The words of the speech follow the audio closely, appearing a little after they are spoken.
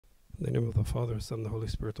In the name of the Father, Son, and the Holy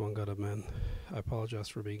Spirit, one God, Amen. I apologize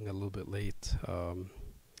for being a little bit late. Um,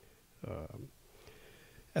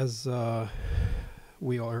 as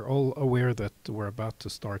we are all aware that we're about to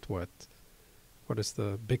start what is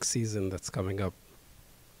the big season that's coming up?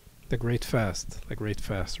 The Great Fast,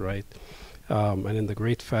 right? And in the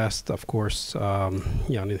Great Fast, of course,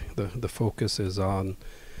 the focus is on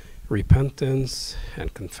repentance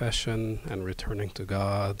and confession and returning to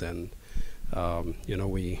God, and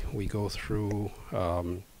we go through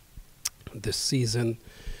this season.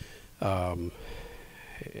 Um,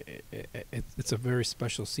 it's a very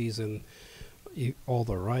special season. All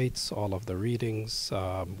the rites, all of the readings.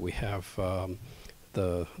 We have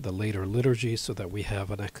the later liturgy, so that we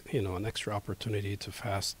have an extra opportunity to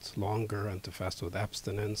fast longer and to fast with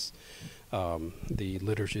abstinence. The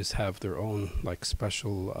liturgies have their own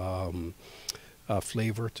special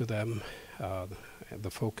flavor to them. The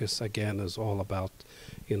focus again is all about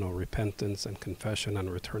repentance and confession and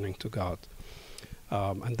returning to God.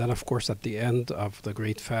 And then of course at the end of the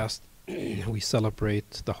Great Fast we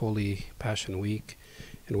celebrate the Holy Passion Week,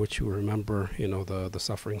 in which we remember the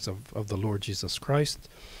sufferings of the Lord Jesus Christ,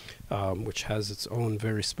 which has its own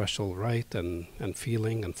very special rite and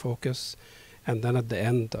feeling and focus. And then at the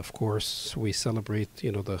end, of course, we celebrate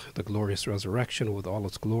the glorious resurrection with all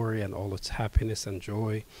its glory and all its happiness and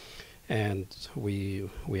joy. And we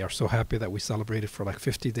are so happy that we celebrate it for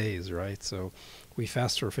 50 days, right? So we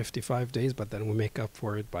fast for 55 days, but then we make up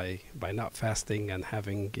for it by not fasting and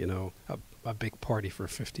having a big party for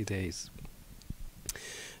 50 days.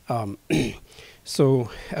 So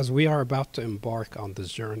as we are about to embark on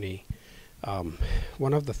this journey,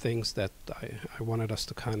 one of the things that I wanted us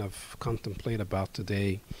to kind of contemplate about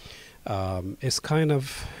today is kind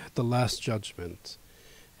of the Last Judgment.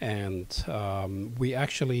 And we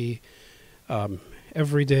actually,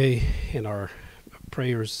 every day in our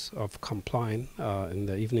prayers of Compline, in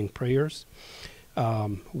the evening prayers,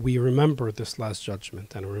 we remember this Last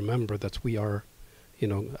Judgment and remember that we are,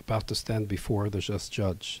 about to stand before the just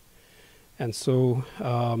judge. And so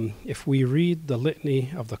if we read the litany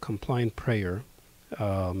of the Compline prayer,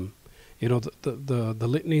 the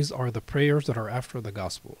litanies are the prayers that are after the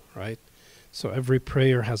gospel, right? So every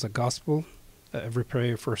prayer has a gospel. Every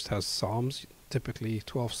prayer first has psalms, typically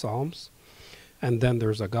 12 psalms, and then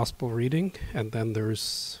there's a gospel reading, and then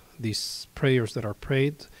there's these prayers that are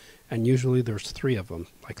prayed, and usually there's three of them,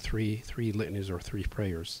 three litanies or three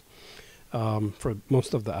prayers for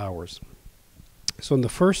most of the hours. So in the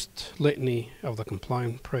first litany of the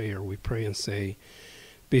Compline prayer, we pray and say,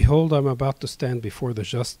 "Behold, I'm about to stand before the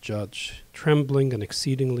just judge, trembling and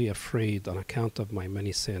exceedingly afraid on account of my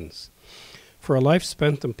many sins. For a life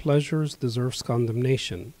spent in pleasures deserves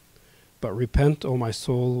condemnation. But repent, O my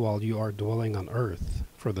soul, while you are dwelling on earth,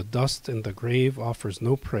 for the dust in the grave offers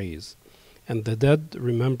no praise, and the dead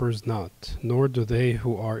remembers not, nor do they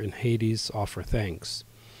who are in Hades offer thanks.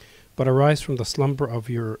 But arise from the slumber of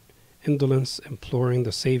your indolence, imploring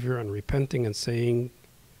the Savior, and repenting and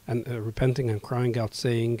crying out,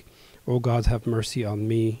 saying, O God, have mercy on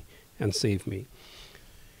me and save me."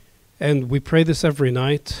 And we pray this every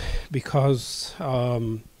night because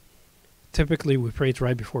typically we pray it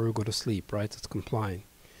right before we go to sleep, right? It's Compline.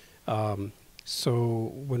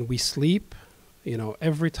 So when we sleep,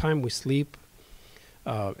 every time we sleep,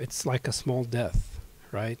 it's like a small death,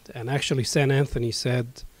 right? And actually St. Anthony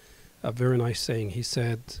said a very nice saying. He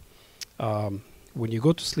said, when you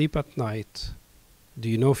go to sleep at night, do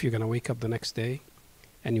you know if you're going to wake up the next day?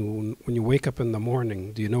 And when you wake up in the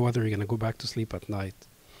morning, do you know whether you're going to go back to sleep at night?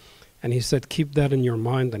 And he said, keep that in your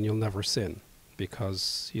mind and you'll never sin,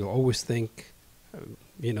 because you'll always think,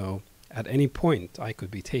 at any point I could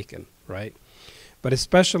be taken, right? But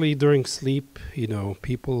especially during sleep,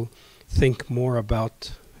 people think more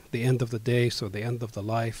about the end of the day, so the end of the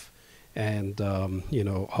life, and,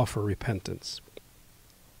 offer repentance.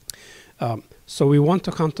 So we want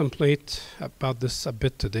to contemplate about this a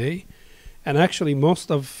bit today. And actually most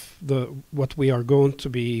of what we are going to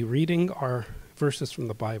be reading are verses from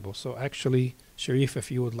the Bible. So actually, Sharif, if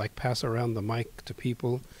you would pass around the mic to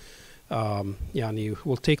people, and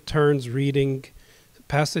we'll take turns reading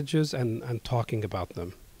passages and talking about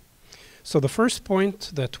them. So the first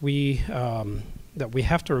point that we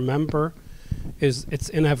have to remember is it's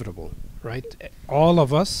inevitable, right? All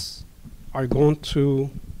of us are going to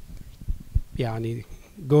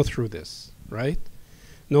go through this, right?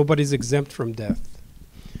 Nobody's exempt from death.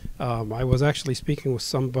 I was actually speaking with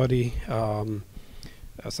somebody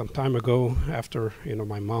some time ago after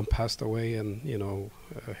my mom passed away, and he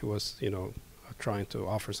was trying to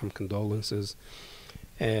offer some condolences,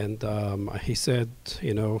 and he said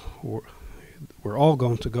we're all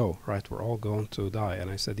going to go, right? We're all going to die. And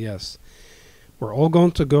I said, yes, we're all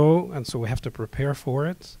going to go, and so we have to prepare for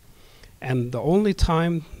it. And the only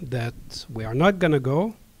time that we are not going to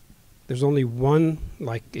go, there's only one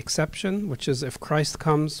exception, which is if Christ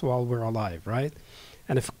comes while we're alive, right?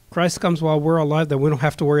 And if Christ comes while we're alive, then we don't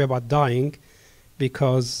have to worry about dying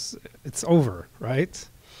because it's over, right?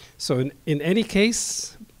 So in any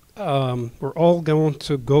case, we're all going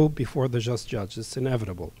to go before the just judge. It's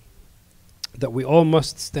inevitable that we all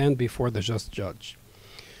must stand before the just judge.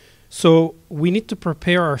 So we need to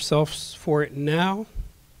prepare ourselves for it now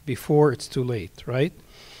before it's too late, right?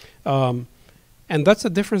 And that's the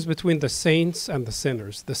difference between the saints and the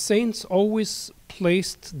sinners. The saints always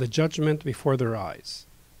placed the judgment before their eyes,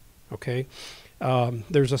 okay?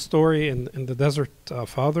 There's a story in the Desert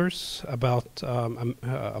Fathers about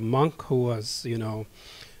a monk who was,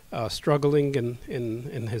 struggling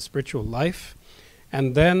in his spiritual life.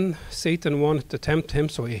 And then Satan wanted to tempt him,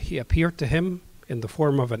 so he appeared to him in the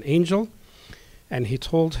form of an angel. And he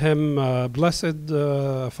told him, blessed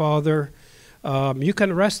Father, you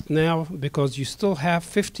can rest now because you still have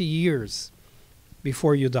 50 years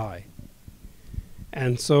before you die.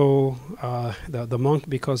 And so the monk,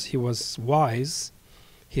 because he was wise,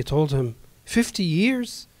 he told him, 50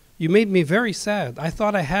 years? You made me very sad. I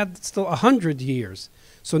thought I had still 100 years.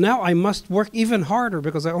 So now I must work even harder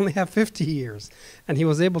because I only have 50 years. And he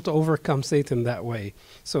was able to overcome Satan that way.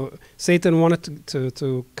 So Satan wanted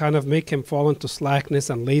to kind of make him fall into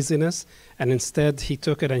slackness and laziness. And instead he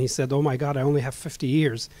took it and he said, oh my God, I only have 50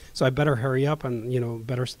 years. So I better hurry up and,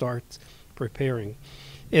 better start preparing.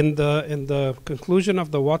 In the conclusion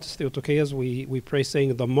of the Watts Theotokeias, we pray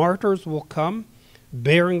saying, the martyrs will come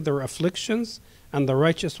bearing their afflictions, and the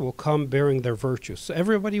righteous will come bearing their virtues. So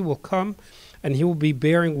everybody will come, and he will be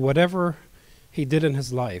bearing whatever he did in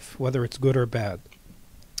his life, whether it's good or bad.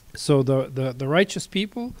 So the righteous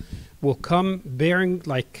people will come bearing,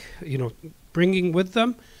 bringing with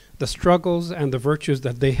them the struggles and the virtues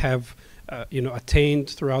that they have, attained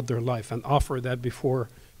throughout their life, and offer that before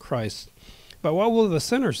Christ. But what will the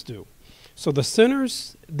sinners do? So the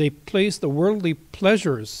sinners, they place the worldly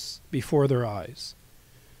pleasures before their eyes.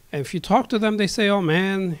 And if you talk to them, they say, oh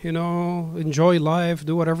man, enjoy life,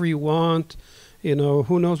 do whatever you want.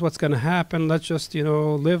 Who knows what's going to happen? Let's just,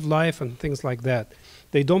 live life and things like that.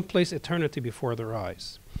 They don't place eternity before their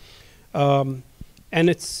eyes. And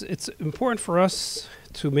it's important for us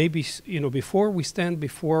to maybe, before we stand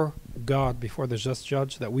before God, before the just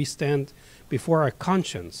judge, that we stand before our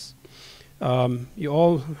conscience. You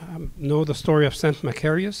all know the story of Saint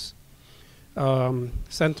Macarius.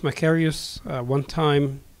 Saint Macarius, one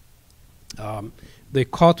time, they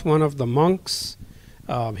caught one of the monks.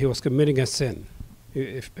 He was committing a sin.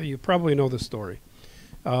 You probably know the story.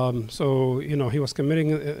 So he was committing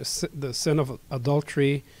the sin of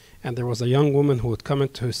adultery, and there was a young woman who would come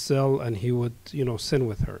into his cell, and he would, sin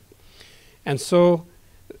with her. And so,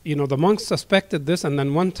 the monks suspected this, and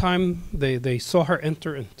then one time they saw her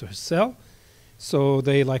enter into his cell. So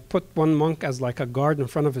they put one monk as a guard in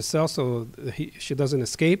front of his cell so she doesn't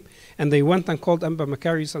escape. And they went and called Abba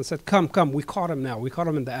Macarius and said, come, we caught him now. We caught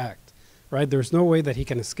him in the act, right? There's no way that he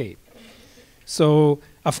can escape. So,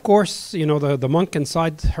 of course, the monk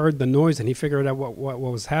inside heard the noise and he figured out what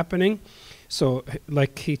was happening. So,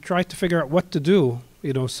 he tried to figure out what to do,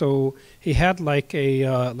 so he had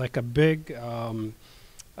a big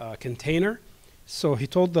container. So he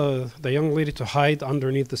told the young lady to hide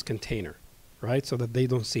underneath this container, right, so that they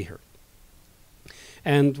don't see her.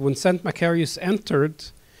 And when Saint Macarius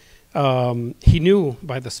entered, he knew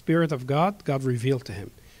by the Spirit of God, God revealed to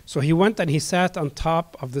him. So he went and he sat on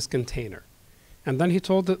top of this container. And then he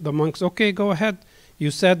told the monks, okay, go ahead.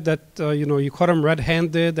 You said that, you caught him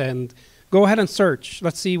red-handed, and go ahead and search.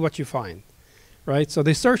 Let's see what you find, right? So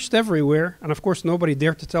they searched everywhere, and of course nobody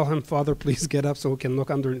dared to tell him, Father, please get up so we can look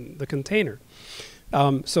under the container.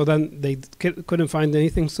 So then they couldn't find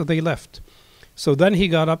anything, so they left. So then he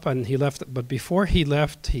got up and he left. But before he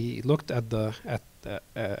left, he looked at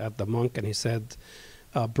the monk and he said,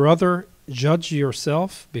 brother, judge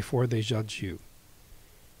yourself before they judge you.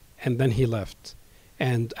 And then he left.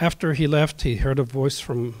 And after he left, he heard a voice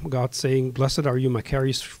from God saying, blessed are you,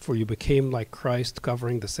 Macarius, for you became like Christ,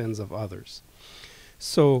 covering the sins of others.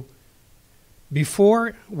 So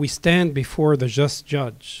before we stand before the just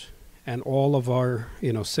judge and all of our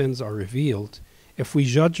sins are revealed, if we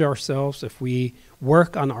judge ourselves, if we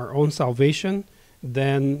work on our own salvation,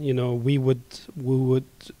 then we would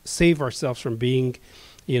save ourselves from being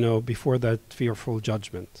before that fearful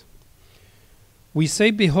judgment. We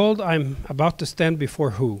say, behold, I'm about to stand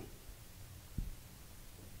before who?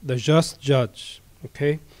 The just judge,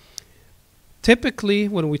 okay? Typically,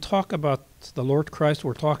 when we talk about the Lord Christ,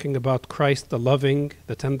 we're talking about Christ, the loving,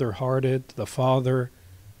 the tender-hearted, the Father,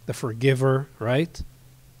 the forgiver, right?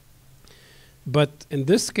 But in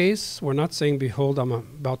this case, we're not saying, behold, I'm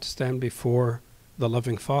about to stand before the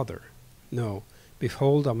loving Father. No,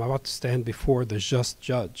 behold, I'm about to stand before the just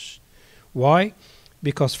judge. Why?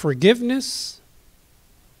 Because forgiveness,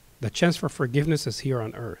 the chance for forgiveness is here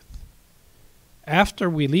on earth. After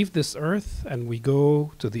we leave this earth and we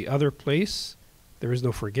go to the other place, there is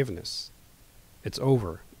no forgiveness. It's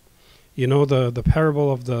over. You know the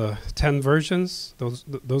parable of the 10 virgins?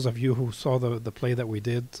 Those of you who saw the play that we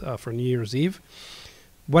did for New Year's Eve.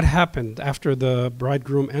 What happened after the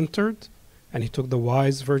bridegroom entered and he took the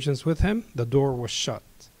wise virgins with him? The door was shut,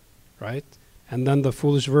 right? And then the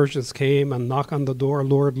foolish virgins came and knocked on the door.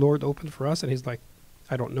 Lord, Lord, open for us. And he's like,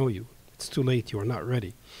 I don't know you. It's too late. You are not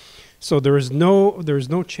ready. So there is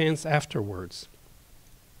no chance afterwards.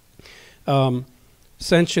 Saint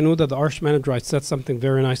Shenouda, the Archimandrite, said something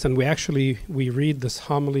very nice, and we read this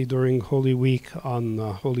homily during Holy Week on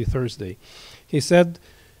Holy Thursday. He said,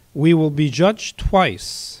 we will be judged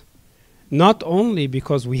twice, not only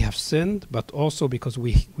because we have sinned, but also because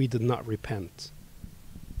we did not repent.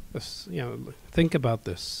 Think about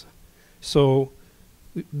this. So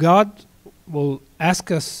God will ask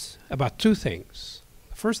us about two things.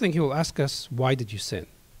 First thing, he will ask us, why did you sin?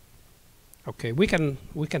 Okay, we can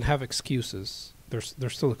have excuses. There's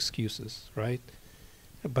still excuses, right?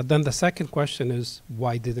 But then the second question is,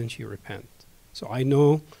 why didn't you repent? So I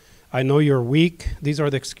know you're weak. These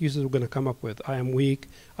are the excuses we're going to come up with. I am weak.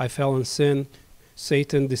 I fell in sin.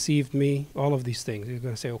 Satan deceived me. All of these things. You're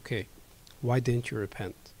going to say, okay, why didn't you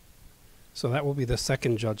repent? So that will be the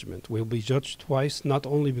second judgment. We'll be judged twice, not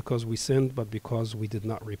only because we sinned, but because we did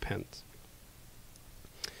not repent.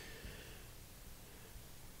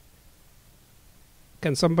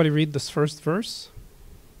 Can somebody read this first verse?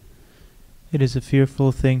 It is a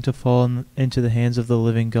fearful thing to fall into the hands of the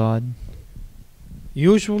living God.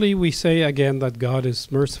 Usually we say again that God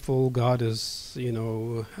is merciful, God is,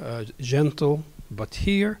 gentle. But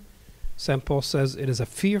here, St. Paul says it is a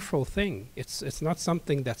fearful thing. It's not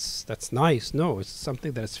something that's nice. No, it's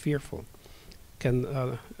something that is fearful. Can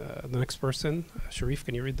the next person, Sharif,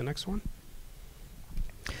 can you read the next one?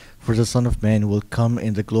 For the Son of Man will come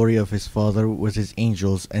in the glory of his Father with his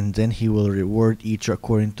angels, and then he will reward each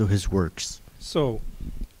according to his works. So,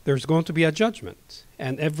 there's going to be a judgment,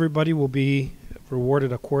 and everybody will be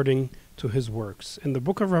rewarded according to his works. In the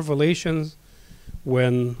book of Revelations,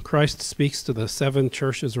 when Christ speaks to the 7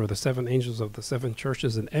 churches, or the 7 angels of the 7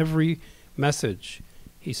 churches, in every message,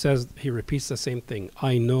 he repeats the same thing.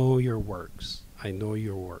 I know your works. I know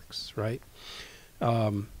your works, right?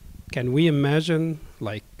 Can we imagine,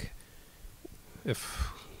 like, if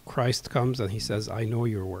Christ comes and he says, I know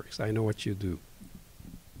your works, I know what you do.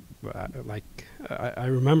 I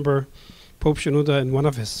remember Pope Shenouda in one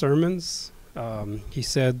of his sermons, he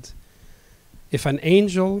said, if an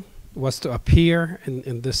angel was to appear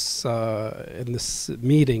in this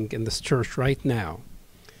meeting, in this church right now,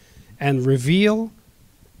 and reveal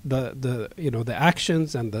the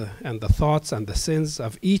actions and the thoughts and the sins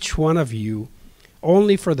of each one of you,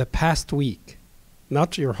 only for the past week,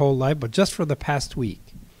 not your whole life, but just for the past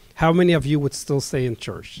week, how many of you would still stay in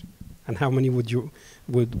church, and how many would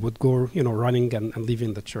go running and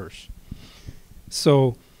leaving the church?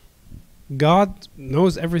 So God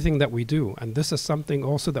knows everything that we do, and this is something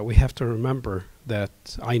also that we have to remember, that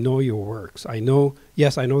I know your works. I know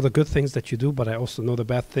the good things that you do, but I also know the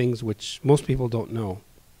bad things which most people don't know.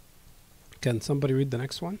 Can somebody read the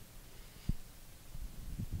next one?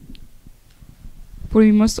 For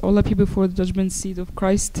we must all appear before the judgment seat of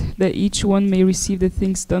Christ, that each one may receive the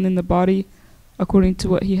things done in the body according to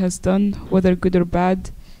what he has done, whether good or bad.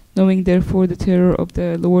 Knowing therefore the terror of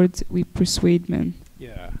the Lord, we persuade men.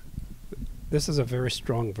 Yeah, this is a very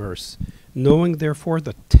strong verse. Knowing therefore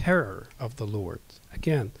the terror of the Lord.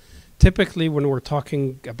 Again, typically when we're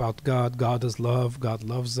talking about God, God is love, God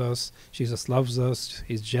loves us, Jesus loves us,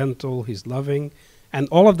 he's gentle, he's loving, and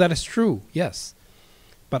all of that is true, yes.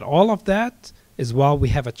 But all of that is while we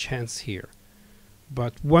have a chance here.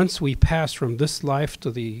 But once we pass from this life to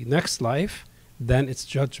the next life, then it's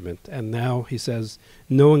judgment. And now he says,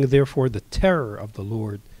 knowing therefore the terror of the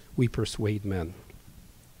Lord, we persuade men.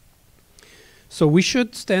 So we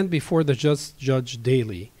should stand before the just judge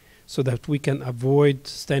daily, so that we can avoid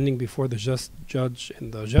standing before the just judge in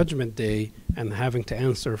the judgment day and having to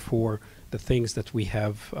answer for the things that we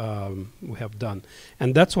have done.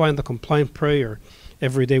 And that's why in the compliant prayer,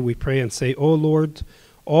 every day we pray and say, O Lord,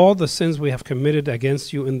 all the sins we have committed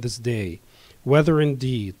against you in this day, whether in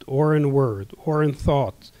deed or in word or in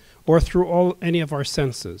thought or through any of our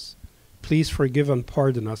senses, please forgive and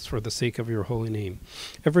pardon us for the sake of your holy name.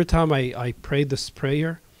 Every time I pray this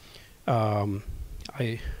prayer, I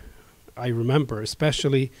remember,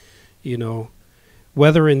 especially,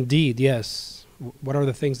 whether indeed, yes, what are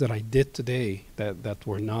the things that I did today that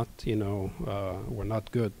were not, were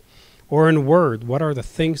not good, or in word, what are the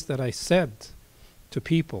things that I said to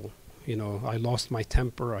people? I lost my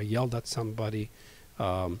temper, I yelled at somebody,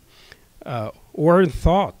 or in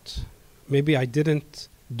thought, maybe I didn't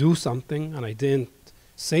do something and I didn't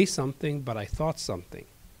say something, but I thought something.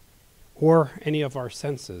 Or any of our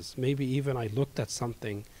senses, maybe even I looked at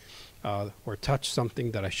something or touched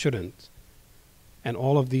something that I shouldn't. And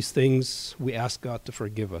all of these things, we ask God to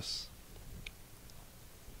forgive us.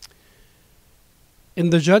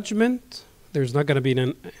 In the judgment, there's not going to be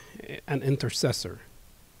an intercessor.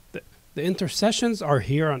 The intercessions are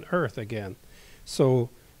here on earth again. So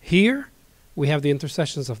here, we have the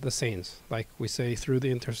intercessions of the saints. Like we say, through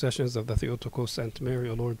the intercessions of the Theotokos and Mary,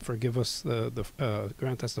 O Lord, forgive us,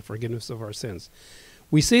 grant us the forgiveness of our sins.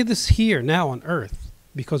 We say this here, now on earth,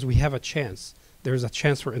 because we have a chance. There's a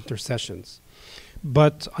chance for intercessions.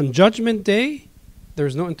 But on Judgment Day,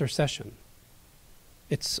 there's no intercession.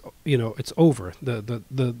 It's, it's over.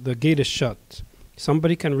 The gate is shut.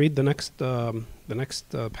 Somebody can read the next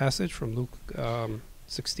passage from Luke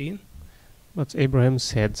 16. But Abraham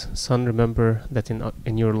said, Son, remember that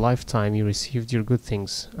in your lifetime you received your good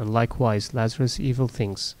things, and likewise Lazarus evil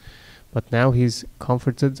things. But now he is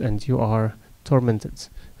comforted, and you are tormented.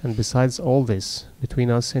 And besides all this, between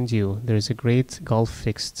us and you, there is a great gulf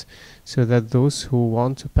fixed, so that those who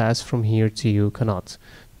want to pass from here to you cannot,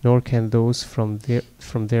 nor can those from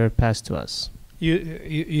there pass to us.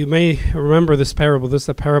 You may remember this parable. This is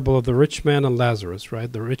the parable of the rich man and Lazarus,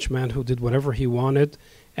 right? The rich man who did whatever he wanted,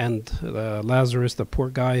 and Lazarus, the poor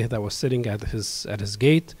guy that was sitting at his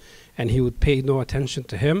gate, and he would pay no attention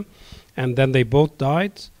to him. And then they both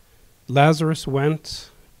died. Lazarus went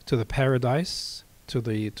to the paradise, to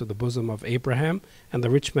the bosom of Abraham, and the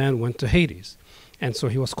rich man went to Hades. And so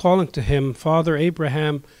he was calling to him, Father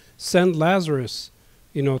Abraham, send Lazarus,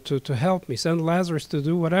 to help me. Send Lazarus to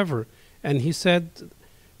do whatever. And he said,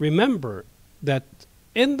 remember that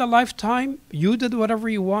in the lifetime, you did whatever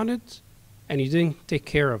you wanted, and you didn't take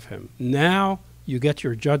care of him. Now you get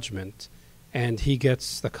your judgment, and he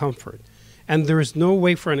gets the comfort. And there is no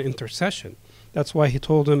way for an intercession. That's why he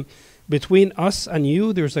told him, between us and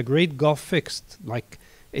you, there's a great gulf fixed. Like,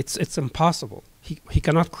 it's impossible. He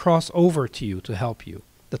cannot cross over to you to help you.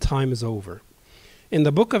 The time is over. In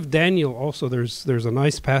the book of Daniel also, there's a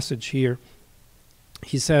nice passage here.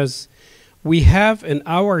 He says, we have in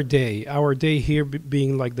our day here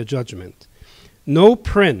being like the judgment, no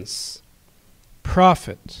prince,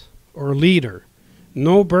 prophet, or leader,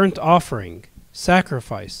 no burnt offering,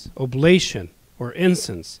 sacrifice, oblation, or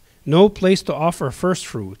incense, no place to offer first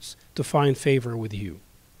fruits to find favor with you.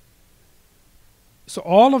 So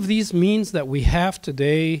all of these means that we have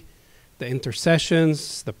today, the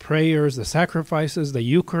intercessions, the prayers, the sacrifices, the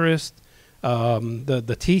Eucharist,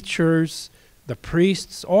 the teachers, the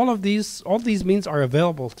priests, all these means are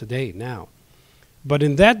available today, now. But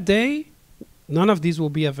in that day, none of these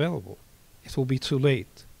will be available. It will be too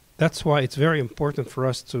late. That's why it's very important for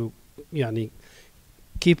us to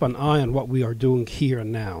keep an eye on what we are doing here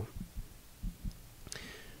and now.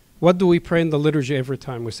 What do we pray in the liturgy every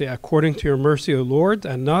time? We say, according to your mercy, O Lord,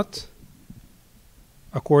 and not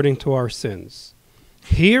according to our sins.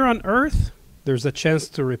 Here on earth, there's a chance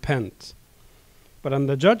to repent. But on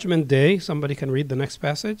the judgment day, somebody can read the next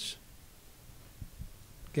passage.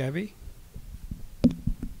 Gabby?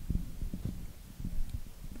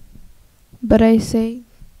 But I say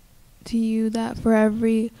to you that for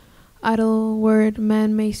every idle word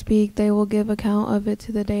men may speak, they will give account of it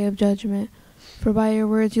to the day of judgment. For by your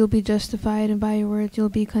words you'll be justified, and by your words you'll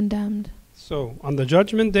be condemned. So on the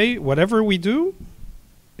judgment day, whatever we do,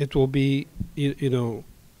 it will be,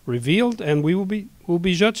 revealed, and we will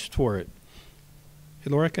be judged for it.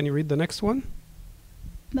 Laura, can you read the next one?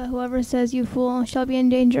 But whoever says you fool shall be in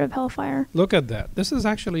danger of hellfire. Look at that. This is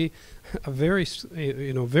actually a very,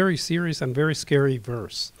 very serious and very scary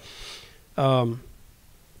verse. The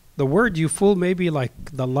word you fool may be like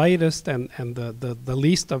the lightest and the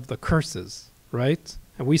least of the curses, right?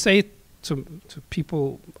 And we say it to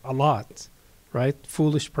people a lot, right?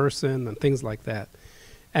 Foolish person and things like that.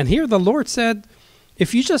 And here the Lord said,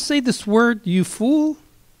 if you just say this word, you fool,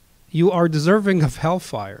 you are deserving of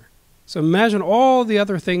hellfire. So imagine all the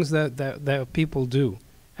other things that people do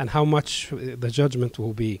and how much the judgment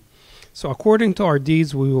will be. So according to our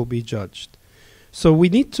deeds, we will be judged. So we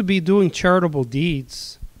need to be doing charitable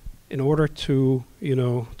deeds, in order to,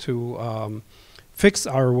 to fix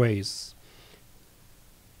our ways.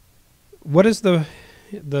 What is the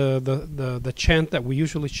chant that we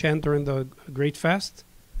usually chant during the Great Fast?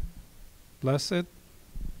 Blessed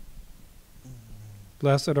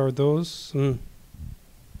are those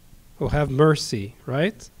who have mercy,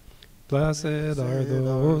 right? Blessed are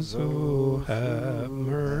those who have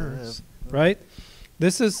mercy, right?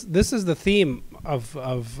 This is the theme of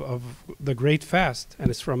the Great Fast, and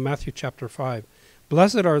it's from Matthew chapter 5.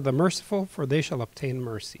 Blessed are the merciful, for they shall obtain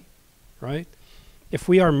mercy, right? If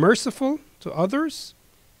we are merciful to others,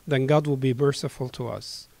 then God will be merciful to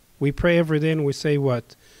us. We pray every day and we say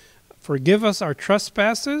what? Forgive us our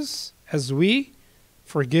trespasses as we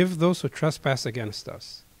forgive those who trespass against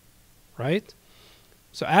us, right?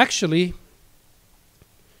 So actually,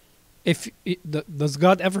 does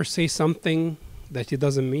God ever say something that he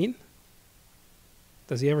doesn't mean?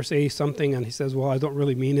 Does he ever say something and he says, well, I don't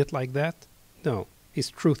really mean it like that? No, he's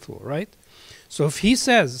truthful, right? So if he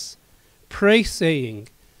says, pray saying,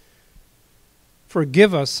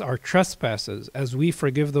 forgive us our trespasses as we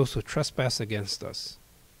forgive those who trespass against us.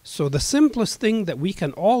 So the simplest thing that we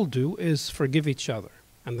can all do is forgive each other,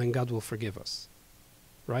 and then God will forgive us,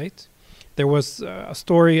 right? There was a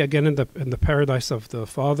story again in the Paradise of the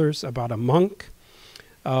Fathers about a monk.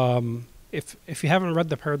 If you haven't read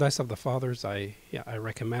the Paradise of the Fathers, I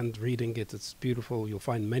recommend reading it. It's beautiful. You'll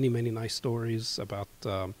find many nice stories about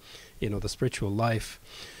the spiritual life.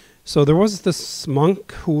 So there was this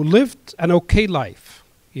monk who lived an okay life.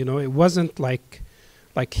 It wasn't like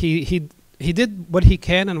he did what he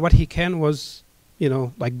can, and what he can was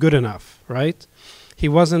good enough, right? He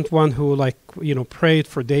wasn't one who prayed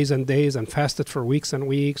for days and days and fasted for weeks and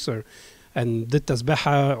weeks and did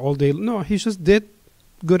tasbihah all day. No, he just did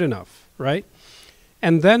good enough, right?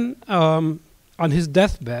 And then on his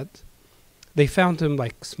deathbed, they found him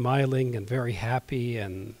smiling and very happy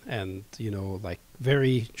and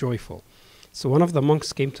very joyful. So one of the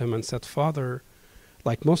monks came to him and said, Father,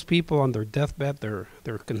 like most people on their deathbed,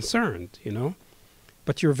 they're concerned,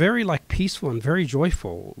 but you're very peaceful and very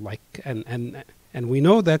joyful, and we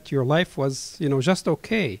know that your life was, just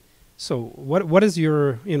okay. So what is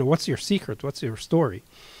your, what's your secret? What's your story?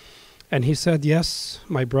 And he said, yes,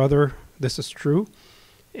 my brother, this is true.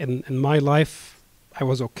 In my life, I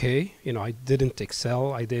was okay. I didn't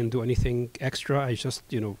excel. I didn't do anything extra. I just,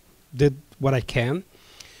 did what I can.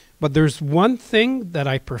 But there's one thing that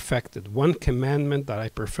I perfected, one commandment that I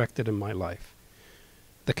perfected in my life.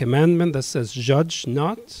 The commandment that says, judge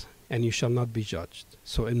not, and you shall not be judged.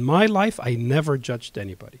 So in my life, I never judged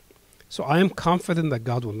anybody. So I am confident that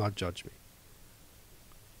God will not judge me.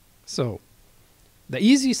 So the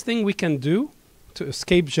easiest thing we can do to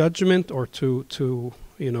escape judgment or to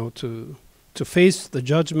face the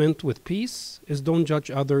judgment with peace is don't judge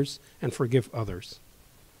others and forgive others.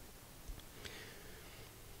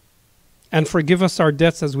 And forgive us our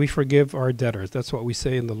debts as we forgive our debtors. That's what we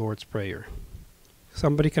say in the Lord's Prayer.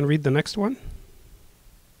 Somebody can read the next one?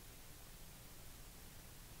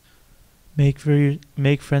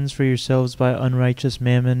 Make friends for yourselves by unrighteous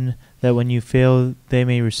mammon, that when you fail, they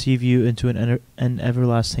may receive you into an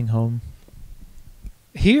everlasting home.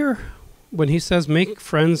 Here, when he says make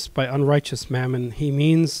friends by unrighteous mammon, he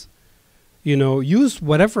means, use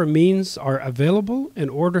whatever means are available in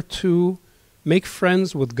order to make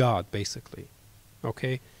friends with God, basically.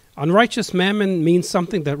 Okay? Unrighteous mammon means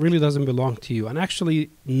something that really doesn't belong to you. And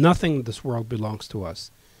actually, nothing in this world belongs to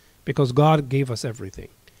us, because God gave us everything.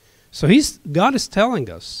 So God is telling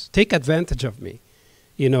us, take advantage of me.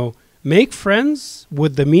 Make friends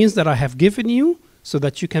with the means that I have given you so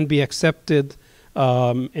that you can be accepted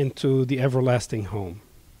into the everlasting home.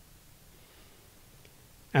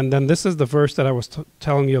 And then this is the verse that I was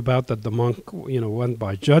telling you about, that the monk, went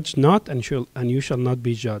by. Judge not, and you shall not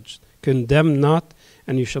be judged. Condemn not,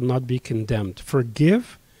 and you shall not be condemned.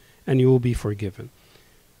 Forgive, and you will be forgiven.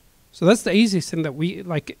 So that's the easiest thing that we,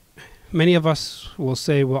 many of us will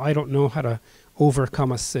say, well, I don't know how to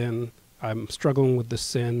overcome a sin. I'm struggling with the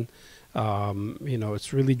sin.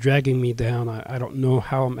 It's really dragging me down. I don't know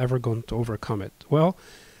how I'm ever going to overcome it. Well,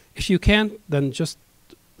 if you can't, then just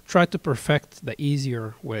try to perfect the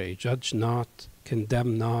easier way. Judge not,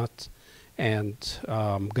 condemn not, and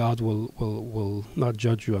God will not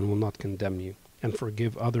judge you and will not condemn you. And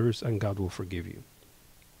forgive others, and God will forgive you.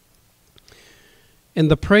 In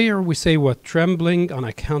the prayer, we say what? Trembling on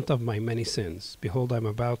account of my many sins. Behold, I'm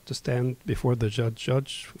about to stand before the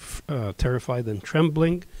judge, terrified and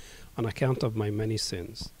trembling on account of my many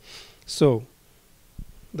sins. So,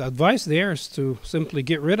 the advice there is to simply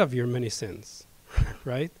get rid of your many sins,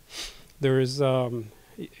 right? There is,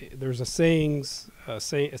 there's a saying,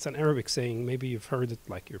 it's an Arabic saying, maybe you've heard it,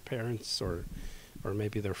 like your parents or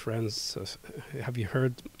maybe their friends. Have you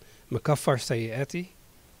heard Makaffar Sayyati?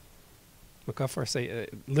 Makaffar Sayyati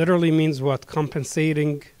literally means what?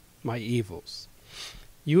 Compensating my evils.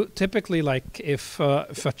 You typically, like, if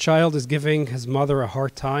a child is giving his mother a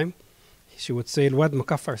hard time, she would say, "Wad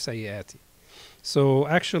Makaffar Sayyati." So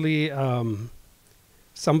actually,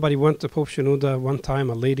 somebody went to Pope Shenouda one time,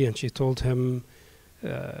 a lady, and she told him,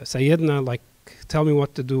 Sayyidina, like, tell me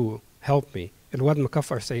what to do, help me. Al-wad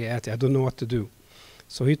makaffar sayyati, I don't know what to do.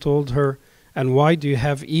 So he told her, and why do you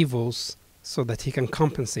have evils? So that he can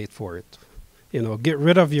compensate for it. You know, get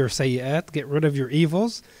rid of your sayyat, get rid of your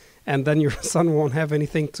evils, and then your son won't have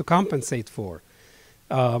anything to compensate for.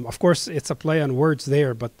 Of course, it's a play on words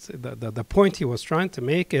there, but the point he was trying to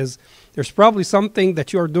make is there's probably something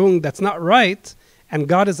that you're doing that's not right, and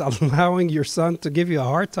God is allowing your son to give you a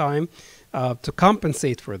hard time to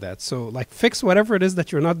compensate for that. So, like, fix whatever it is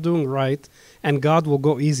that you're not doing right, and God will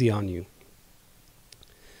go easy on you.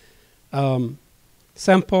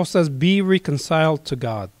 St. Paul says, be reconciled to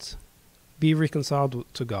God. Be reconciled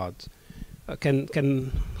to God. Can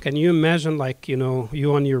you imagine, like, you know,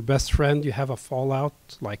 you and your best friend, you have a fallout,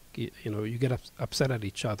 like, you know, you get upset at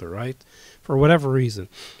each other, right? For whatever reason.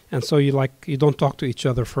 And so you don't talk to each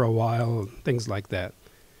other for a while, things like that.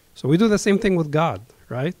 So we do the same thing with God,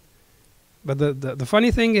 right? But the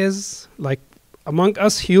funny thing is, like, among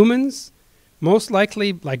us humans, most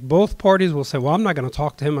likely, like, both parties will say, well, I'm not going to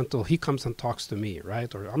talk to him until he comes and talks to me,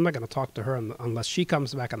 right? Or I'm not going to talk to her unless she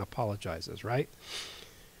comes back and apologizes, right?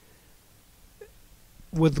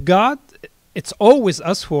 With God, it's always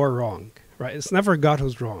us who are wrong, right? It's never God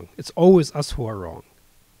who's wrong. It's always us who are wrong.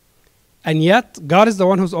 And yet, God is the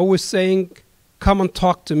one who's always saying, come and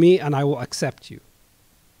talk to me and I will accept you,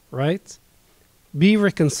 right? Be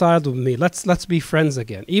reconciled with me. Let's be friends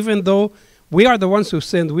again. Even though we are the ones who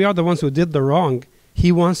sinned, we are the ones who did the wrong,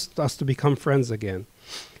 he wants us to become friends again.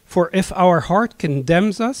 For if our heart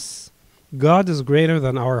condemns us, God is greater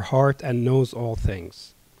than our heart and knows all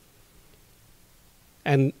things.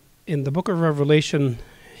 And in the book of Revelation,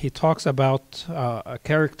 he talks about a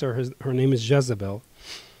character, her name is Jezebel.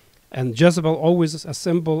 And Jezebel always is a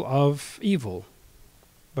symbol of evil.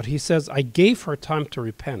 But he says, I gave her time to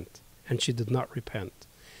repent, and she did not repent.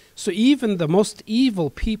 So even the most evil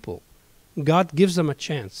people, God gives them a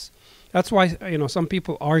chance. That's why, you know, some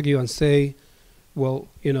people argue and say, well,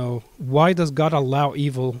 you know, why does God allow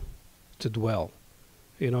evil to dwell?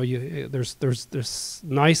 You know, there's this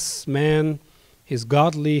nice man, he's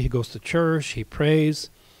godly, he goes to church, he prays,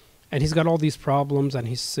 and he's got all these problems, and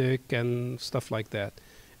he's sick and stuff like that.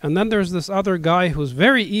 And then there's this other guy who's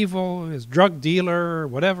very evil, is drug dealer,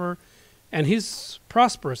 whatever, and he's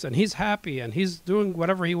prosperous, and he's happy, and he's doing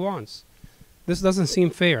whatever he wants. This doesn't seem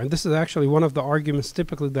fair, and this is actually one of the arguments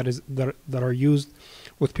typically that are used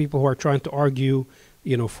with people who are trying to argue,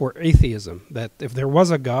 you know, for atheism, that if there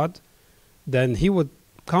was a God, then he would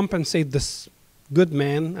compensate this good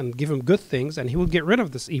man and give him good things, and he would get rid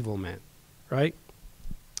of this evil man, right?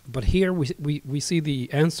 But here we see the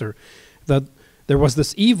answer, that there was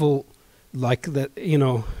this evil, like that, you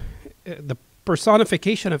know, the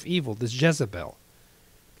personification of evil, this Jezebel,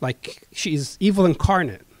 like she's evil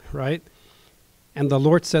incarnate, right? And the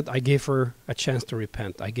Lord said, I gave her a chance to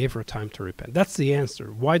repent. I gave her time to repent. That's the answer.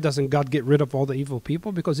 Why doesn't God get rid of all the evil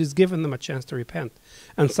people? Because he's given them a chance to repent.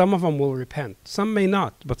 And some of them will repent. Some may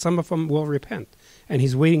not, but some of them will repent. And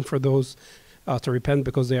he's waiting for those to repent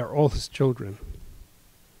because they are all his children.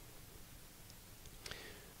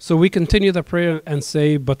 So we continue the prayer and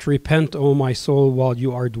say, but repent, O my soul, while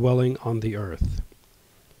you are dwelling on the earth.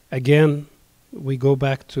 Again, we go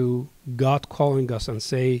back to God calling us and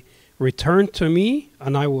say, return to me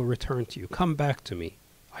and I will return to you. Come back to me.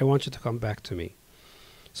 I want you to come back to me.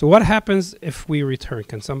 So what happens if we return?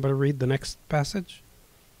 Can somebody read the next passage?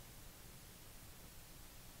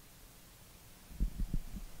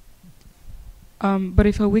 But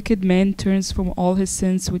if a wicked man turns from all his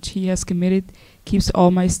sins which he has committed, keeps all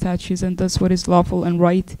my statutes, and does what is lawful and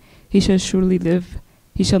right, he shall surely live.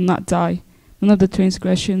 He shall not die. None of the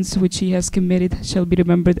transgressions which he has committed shall be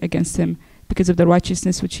remembered against him. Because of the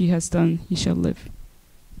righteousness which he has done, he shall live.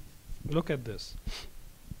 Look at this.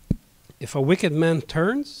 If a wicked man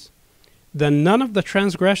turns, then none of the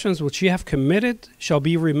transgressions which ye have committed shall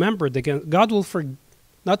be remembered again. God will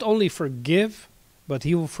not only forgive, but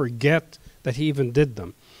he will forget that he even did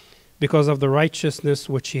them. Because of the righteousness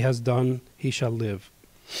which he has done, he shall live.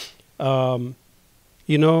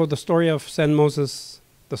 You know the story of St. Moses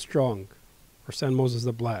the Strong, or St. Moses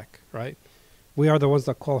the Black, right? We are the ones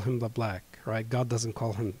that call him the Black, right? God doesn't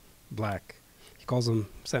call him black. He calls him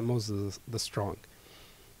St. Moses the Strong.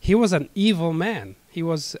 He was an evil man. He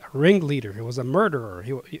was a ringleader. He was a murderer.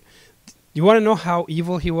 You want to know how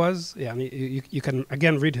evil he was? Yeah, I mean, you can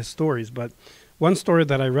again read his stories, but one story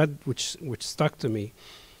that I read which stuck to me.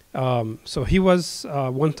 So he was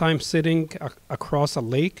one time sitting across a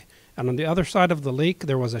lake, and on the other side of the lake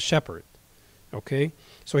there was a shepherd. Okay,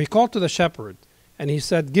 so he called to the shepherd and he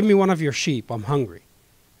said, "Give me one of your sheep. I'm hungry."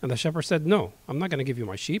 And the shepherd said, "No, I'm not going to give you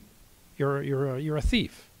my sheep. You're a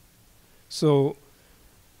thief." So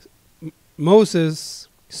Moses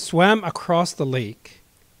swam across the lake,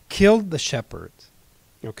 killed the shepherd,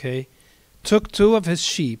 okay, took 2 of his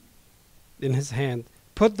sheep in his hand,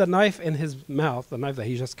 put the knife in his mouth, the knife that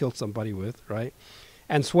he just killed somebody with, right,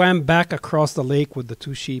 and swam back across the lake with the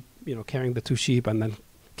 2 sheep, carrying the 2 sheep, and then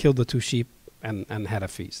killed the 2 sheep and had a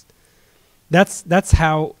feast. That's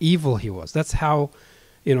how evil he was. That's how,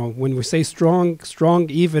 when we say strong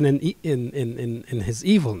even in his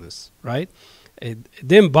evilness, right? It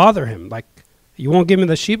didn't bother him. Like, you won't give me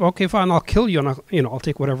the sheep? Okay, fine, I'll kill you, and I'll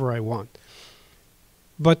take whatever I want.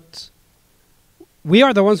 But we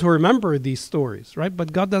are the ones who remember these stories, right?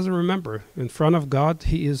 But God doesn't remember. In front of God,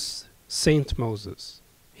 he is Saint Moses.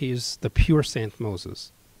 He is the pure Saint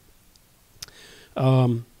Moses.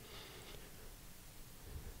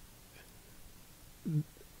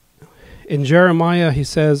 In Jeremiah, he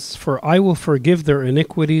says, "For I will forgive their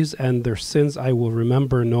iniquities, and their sins I will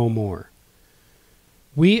remember no more."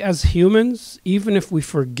 We as humans, even if we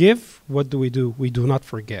forgive, what do? We do not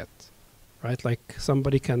forget, right? Like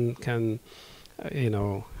somebody can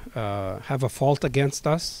have a fault against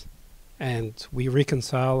us, and we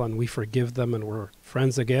reconcile and we forgive them and we're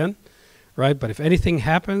friends again, right? But if anything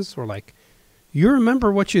happens, we're like, "You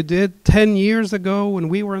remember what you did 10 years ago when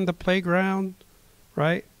we were in the playground,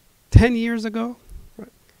 right? 10 years ago?"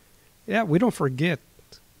 Right? Yeah, we don't forget.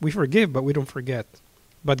 We forgive, but we don't forget.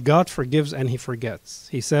 But God forgives and he forgets.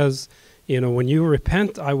 He says, when you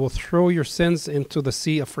repent, I will throw your sins into the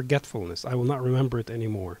sea of forgetfulness. I will not remember it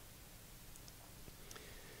anymore.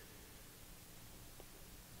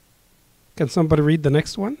 Can somebody read the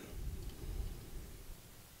next one?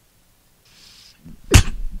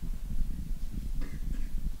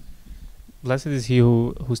 Blessed is he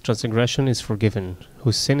whose transgression is forgiven,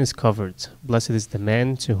 whose sin is covered. Blessed is the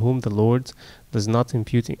man to whom the Lord does not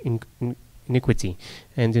impute iniquity,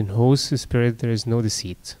 and in whose spirit there is no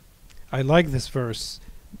deceit. I like this verse.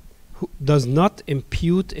 Who does not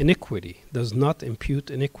impute iniquity. Does not impute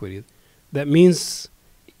iniquity. That means,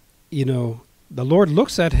 the Lord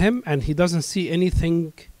looks at him and he doesn't see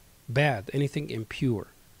anything bad, anything impure.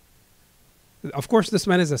 Of course, this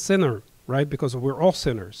man is a sinner, right? Because we're all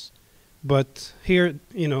sinners. But here,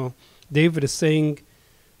 David is saying,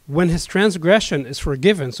 when his transgression is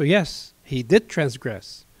forgiven, so yes, he did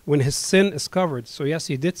transgress. When his sin is covered, so yes,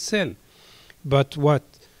 he did sin. But what?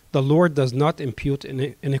 The Lord does not impute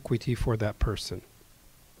iniquity for that person.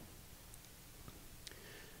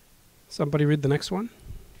 Somebody read the next one.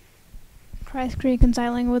 Christ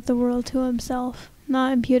reconciling with the world to himself,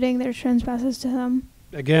 not imputing their trespasses to them.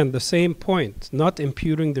 Again, the same point, not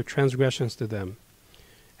imputing their transgressions to them.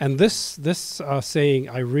 And this saying,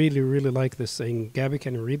 I really, really like this saying. Gabby,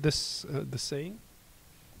 can you read this saying?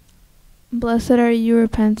 Blessed are you,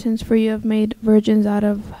 repentance, for you have made virgins out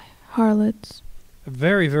of harlots. A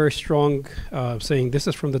very, very strong saying. This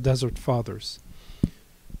is from the Desert Fathers.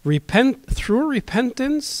 Through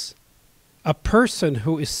repentance, a person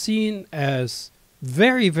who is seen as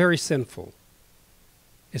very, very sinful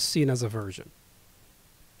is seen as a virgin.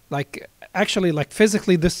 Actually,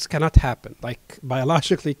 physically, this cannot happen.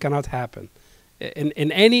 Biologically, cannot happen.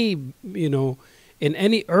 In any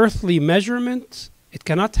earthly measurement, it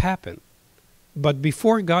cannot happen. But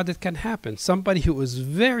before God, it can happen. Somebody who is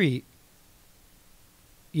very,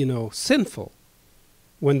 sinful,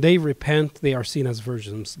 when they repent, they are seen as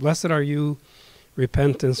virgins. Blessed are you,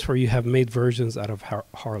 repentance, for you have made virgins out of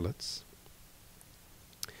harlots.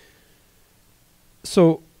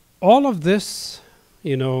 So all of this,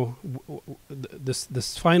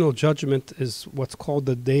 this final judgment is what's called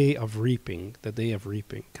the day of reaping. The day of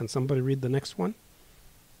reaping. Can somebody read the next one?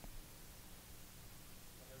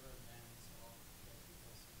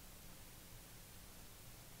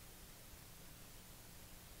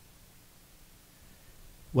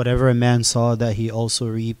 Whatever a man saw, that he also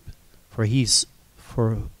reap, for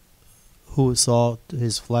who saw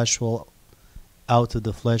his flesh will out of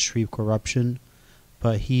the flesh reap corruption,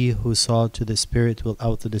 but he who saw to the Spirit will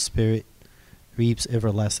out of the Spirit reaps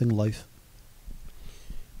everlasting life.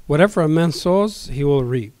 Whatever a man sows, he will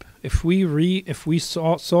reap. If we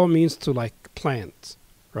sow means to plant,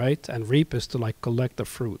 right? And reap is to collect the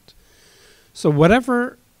fruit. So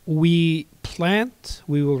whatever we plant,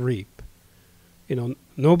 we will reap.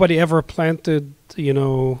 Nobody ever planted,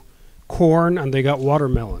 corn and they got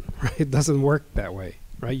watermelon, right? It doesn't work that way,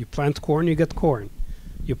 right? You plant corn, you get corn.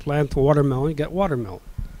 You plant watermelon, you get watermelon.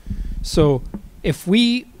 So if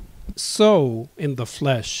we sow in the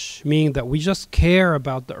flesh, meaning that we just care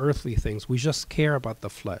about the earthly things, we just care about the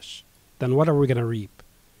flesh, then what are we going to reap?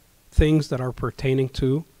 Things that are pertaining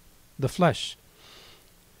to the flesh.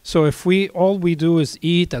 So if all we do is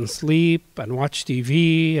eat and sleep and watch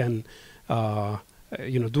TV and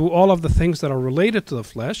do all of the things that are related to the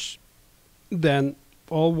flesh, then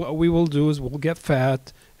all what we will do is we'll get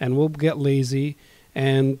fat and we'll get lazy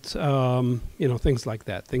and things like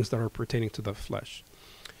that, things that are pertaining to the flesh.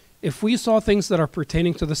 If we saw things that are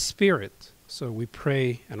pertaining to the Spirit, so we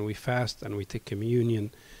pray and we fast and we take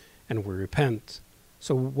communion and we repent,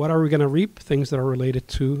 so what are we going to reap? Things that are related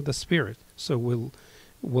to the Spirit. So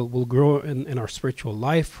we'll grow in our spiritual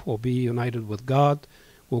life. We'll be united with God.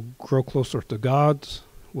 We'll grow closer to God.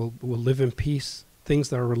 We'll live in peace. Things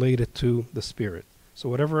that are related to the Spirit. So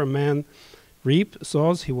whatever a man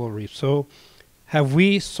sows, he will reap. So have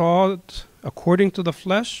we sowed according to the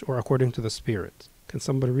flesh or according to the Spirit? Can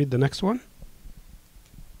somebody read the next one?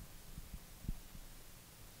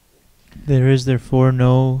 There is therefore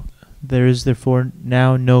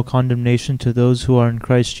now no condemnation to those who are in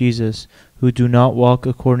Christ Jesus, who do not walk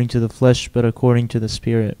according to the flesh, but according to the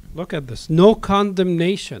Spirit. Look at this. No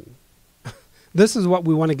condemnation. This is what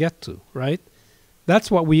we want to get to, right? That's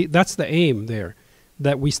the aim there.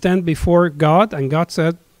 That we stand before God and God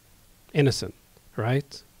said, innocent,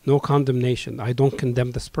 right? No condemnation. I don't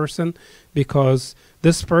condemn this person because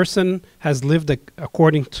this person has lived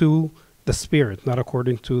according to the Spirit, not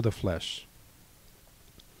according to the flesh.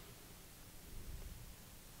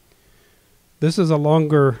 This is a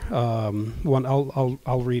longer one.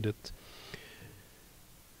 I'll read it.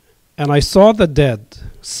 And I saw the dead,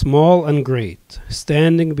 small and great,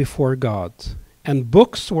 standing before God, and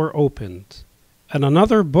books were opened. And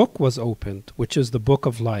another book was opened, which is the book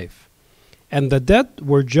of life. And the dead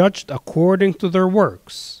were judged according to their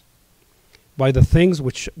works, by the things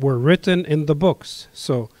which were written in the books.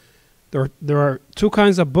 So there are two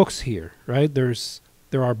kinds of books here, right? There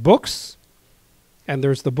are books, and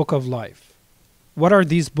there's the book of life. What are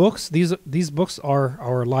these books? These books are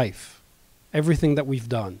our life, everything that we've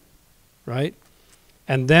done, right?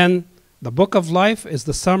 And then the book of life is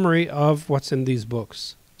the summary of what's in these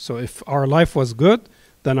books. So if our life was good,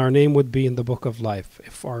 then our name would be in the book of life.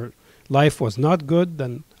 If our life was not good,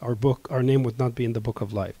 then our name would not be in the book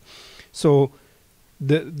of life. So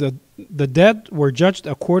the dead were judged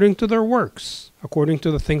according to their works, according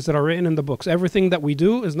to the things that are written in the books. Everything that we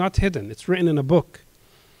do is not hidden. It's written in a book.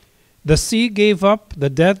 The sea gave up the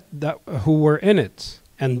dead who were in it,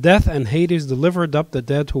 and death and Hades delivered up the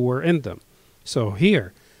dead who were in them. So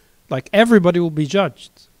here, like everybody will be judged.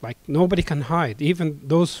 Like nobody can hide. Even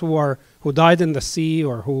those who died in the sea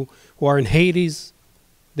or who are in Hades,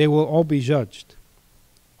 they will all be judged.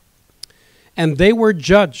 And they were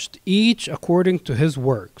judged, each according to his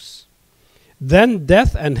works. Then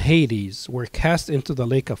death and Hades were cast into the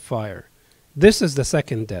lake of fire. This is the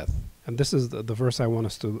second death. And this is the verse I want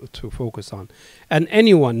us to focus on. And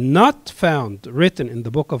anyone not found written in the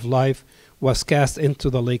book of life was cast into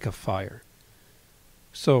the lake of fire.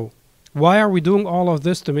 So, why are we doing all of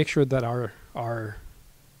this? To make sure that our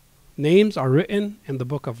names are written in the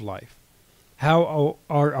book of life. How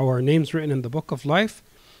are our names written in the book of life?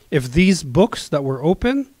 If these books that were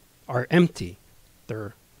open are empty,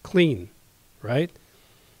 they're clean, right?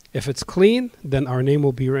 If it's clean, then our name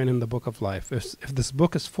will be written in the book of life. If this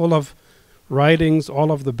book is full of writings,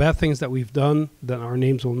 all of the bad things that we've done, then our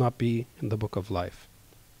names will not be in the book of life.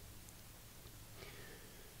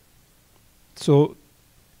 So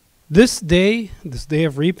this day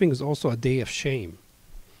of reaping, is also a day of shame.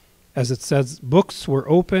 As it says, books were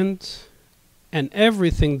opened, and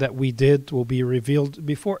everything that we did will be revealed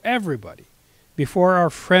before everybody, before our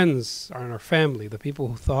friends and our family, the people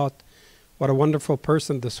who thought, what a wonderful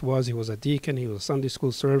person this was. He was a deacon, he was a Sunday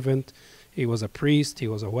school servant, he was a priest, he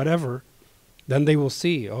was a whatever. Then they will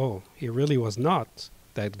see, oh, he really was not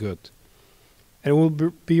that good. And it will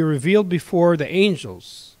be revealed before the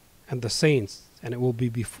angels and the saints, and it will be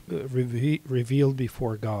revealed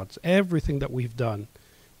before God. So everything that we've done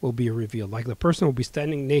will be revealed. Like the person will be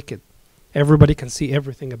standing naked. Everybody can see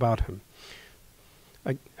everything about him.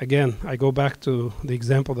 Again, I go back to the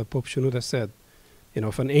example that Pope Shenouda said.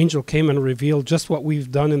 If an angel came and revealed just what we've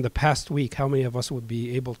done in the past week, how many of us would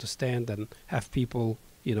be able to stand and have people,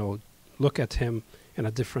 look at him in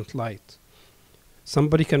a different light?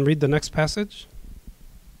 Somebody can read the next passage?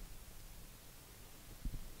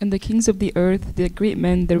 And the kings of the earth, the great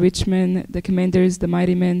men, the rich men, the commanders, the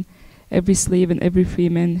mighty men, every slave and every free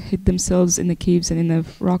man hid themselves in the caves and in the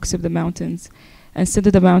rocks of the mountains, and said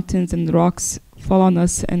to the mountains and the rocks, fall on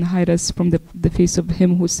us and hide us from the face of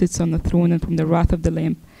him who sits on the throne and from the wrath of the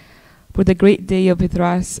Lamb. For the great day of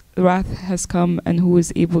his wrath has come, and who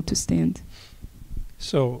is able to stand?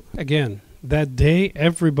 So again, that day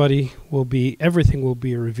everything will be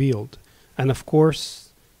revealed. And of course,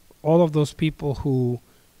 all of those people who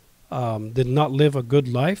did not live a good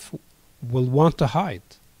life will want to hide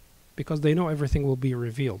because they know everything will be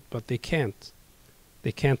revealed, but they can't.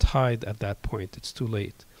 They can't hide at that point. It's too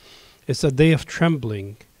late. It's a day of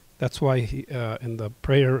trembling. That's why in the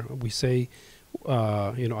prayer we say,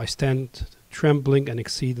 I stand trembling and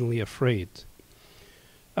exceedingly afraid.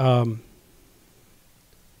 Who's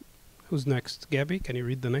next? Gabby, can you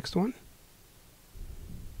read the next one?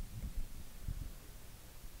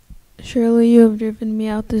 Surely you have driven me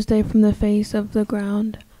out this day from the face of the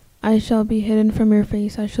ground. I shall be hidden from your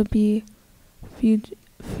face. I shall be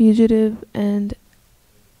fugitive and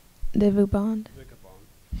vagabond.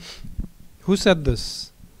 Who said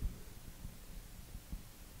this?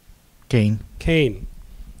 Cain. Cain.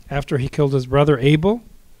 After he killed his brother Abel,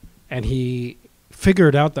 and he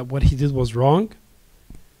figured out that what he did was wrong,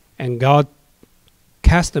 and God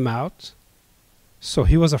cast him out, so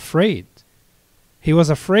he was afraid. He was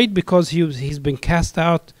afraid because he's been cast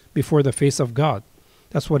out before the face of God.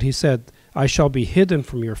 That's what he said. I shall be hidden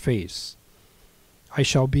from your face. I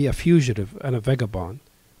shall be a fugitive and a vagabond.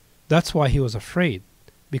 That's why he was afraid,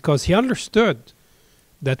 because he understood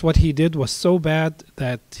that what he did was so bad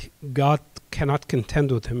that God cannot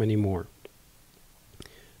contend with him anymore.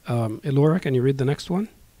 Elora, can you read the next one?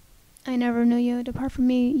 I never knew you. Depart from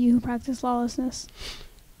me, you who practice lawlessness.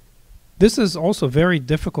 This is also very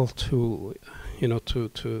difficult to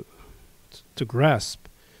grasp,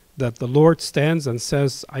 that the Lord stands and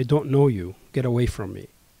says, I don't know you, get away from me,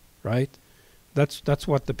 right? That's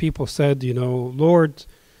what the people said, Lord,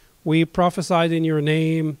 we prophesied in your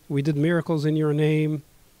name, we did miracles in your name,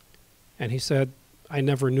 and he said, I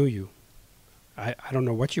never knew you. I don't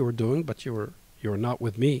know what you were doing, but you were not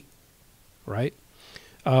with me, right?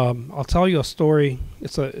 I'll tell you a story.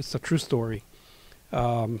 It's a true story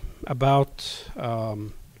about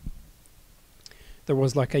there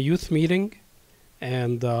was like a youth meeting,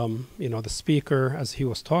 and the speaker, as he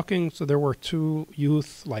was talking, so there were two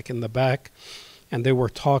youth like in the back, and they were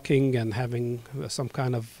talking and having some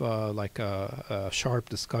kind of like a sharp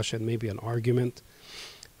discussion, maybe an argument.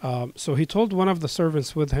 So he told one of the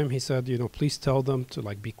servants with him, he said, please tell them to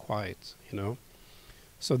like be quiet,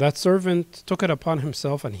 So that servant took it upon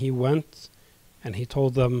himself, and he went and he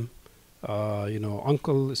told them,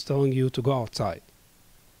 uncle is telling you to go outside,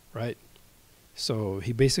 right? So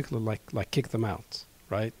he basically like kicked them out,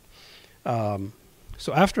 right?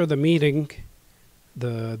 So after the meeting,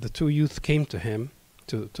 the two youth came to him,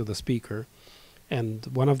 to the speaker, and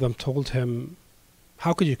one of them told him,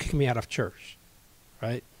 how could you kick me out of church,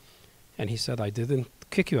 right? And he said, I didn't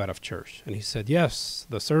kick you out of church. And he said, yes,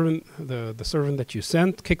 the servant that you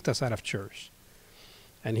sent kicked us out of church.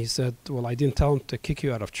 And he said, well, I didn't tell him to kick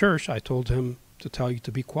you out of church. I told him to tell you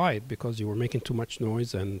to be quiet because you were making too much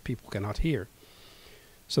noise and people cannot hear.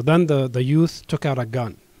 So then the youth took out a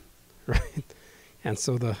gun, right? And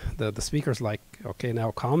so the speaker's like, okay,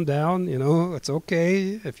 now calm down, it's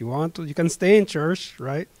okay. If you want to, you can stay in church,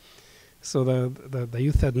 right? So the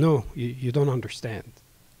youth said, no, you don't understand.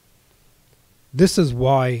 This is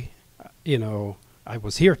why, I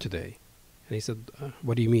was here today. And he said,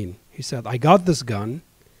 what do you mean? He said, I got this gun,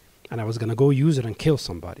 and I was going to go use it and kill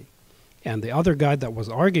somebody. And the other guy that was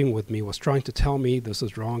arguing with me was trying to tell me this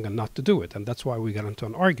is wrong and not to do it. And that's why we got into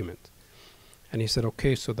an argument. And he said,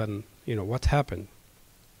 okay, so then, what happened?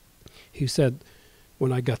 He said,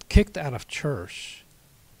 when I got kicked out of church,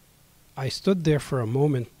 I stood there for a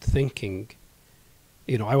moment thinking,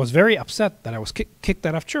 I was very upset that I was kicked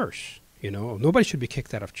out of church. Nobody should be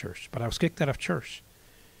kicked out of church, but I was kicked out of church.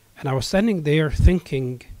 And I was standing there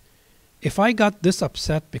thinking, if I got this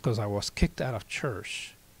upset because I was kicked out of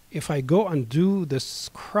church, if I go and do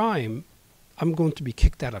this crime, I'm going to be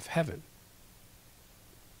kicked out of heaven.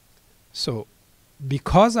 So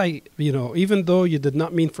because even though you did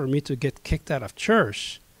not mean for me to get kicked out of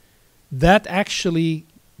church, that actually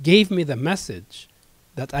gave me the message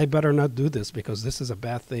that I better not do this because this is a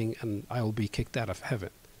bad thing and I will be kicked out of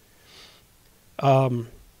heaven.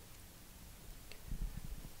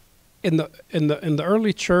 In the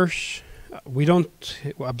early church, we don't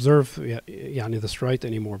observe this right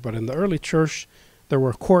anymore, but in the early church, there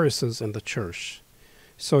were choruses in the church.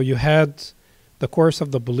 So you had the chorus of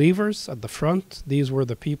the believers at the front. These were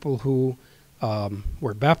the people who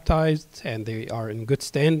were baptized, and they are in good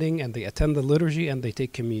standing, and they attend the liturgy, and they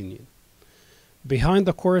take communion. Behind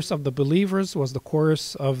the chorus of the believers was the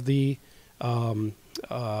chorus of the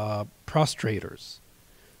prostrators.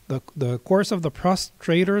 The chorus of the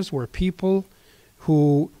prostrators were people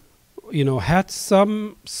who, had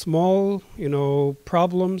some small,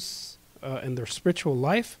 problems in their spiritual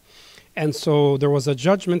life, and so there was a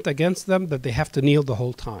judgment against them that they have to kneel the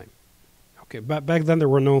whole time. Okay, but back then there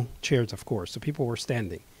were no chairs, of course, so people were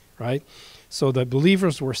standing, right? So the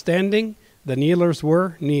believers were standing, the kneelers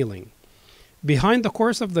were kneeling. Behind the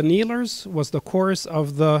chorus of the kneelers was the chorus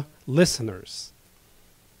of the listeners.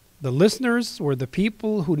 The listeners were the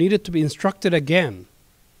people who needed to be instructed again.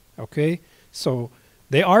 Okay, so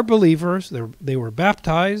they are believers. They were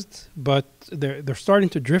baptized, but they're starting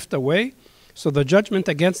to drift away. So the judgment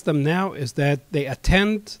against them now is that they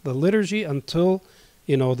attend the liturgy until,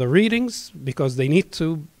 the readings, because they need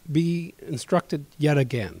to be instructed yet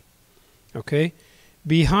again. Okay,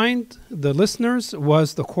 behind the listeners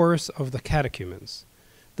was the chorus of the catechumens.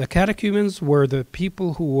 The catechumens were the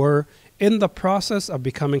people who were in the process of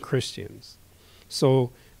becoming Christians.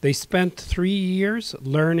 So they spent 3 years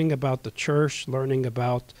learning about the church, learning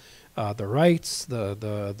about the rites,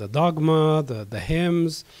 the dogma, the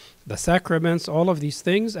hymns, the sacraments, all of these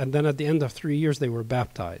things, and then at the end of 3 years they were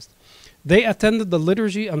baptized. They attended the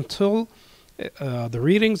liturgy until the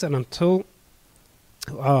readings and until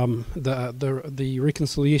the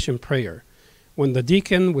reconciliation prayer, when the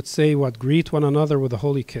deacon would say, greet one another with a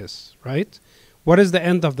holy kiss, right? What is the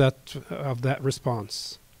end of that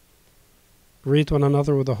response? Greet one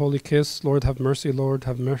another with a holy kiss. Lord, have mercy. Lord,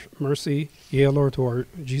 have mercy. Yea, Lord, to our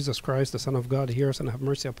Jesus Christ, the Son of God, hear us and have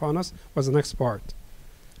mercy upon us. What's the next part?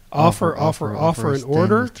 Offer in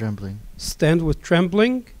order. Stand with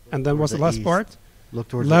trembling. And then what's the last part? Look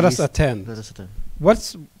towards Let the us east. attend. Let us attend.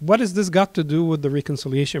 What has this got to do with the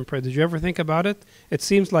reconciliation prayer? Did you ever think about it? It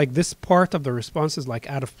seems like this part of the response is like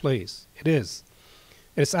out of place. It is.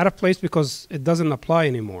 It's out of place because it doesn't apply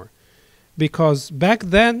anymore. Because back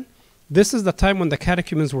then, this is the time when the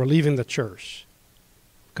catechumens were leaving the church,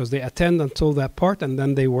 because they attend until that part and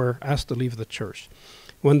then they were asked to leave the church.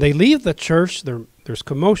 When they leave the church, there's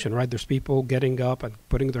commotion, right? There's people getting up and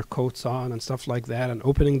putting their coats on and stuff like that and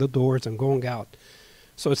opening the doors and going out.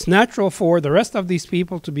 So it's natural for the rest of these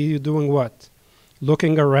people to be doing what?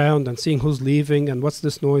 Looking around and seeing who's leaving and what's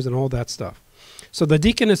this noise and all that stuff. So the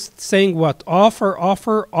deacon is saying what?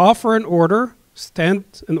 Offer in order, stand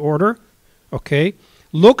in order, okay?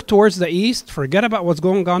 Look towards the east, forget about what's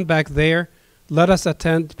going on back there. Let us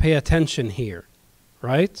attend, pay attention here,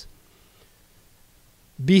 right?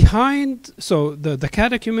 Behind, so the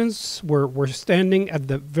catechumens were standing at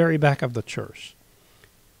the very back of the church.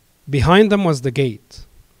 Behind them was the gate.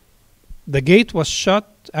 The gate was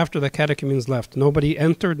shut after the catechumens left. Nobody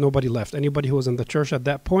entered, nobody left. Anybody who was in the church at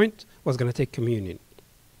that point was going to take communion.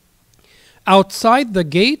 Outside the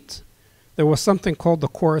gate, there was something called the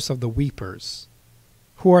chorus of the weepers.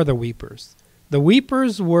 Who are the weepers? The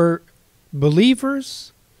weepers were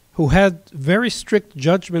believers who had very strict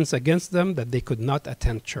judgments against them that they could not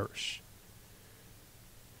attend church.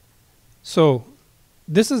 So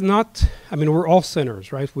this is not, we're all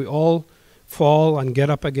sinners, right? We all fall and get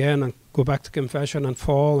up again and go back to confession and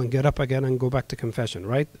fall and get up again and go back to confession,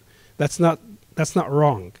 right? That's not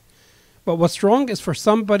wrong. But what's wrong is for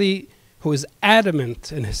somebody who is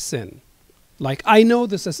adamant in his sin. Like, I know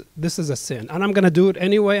this is a sin, and I'm going to do it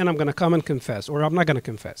anyway, and I'm going to come and confess, or I'm not going to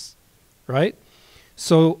confess, right?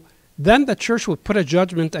 So then the church would put a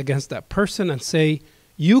judgment against that person and say,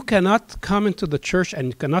 you cannot come into the church and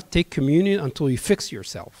you cannot take communion until you fix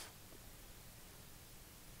yourself.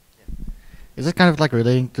 Is it kind of like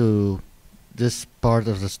relating to this part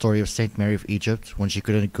of the story of Saint Mary of Egypt when she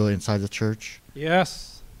couldn't go inside the church?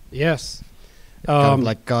 Yes. Kind of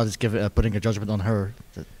like God is putting a judgment on her.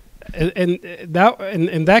 In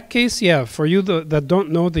that case, yeah. For you that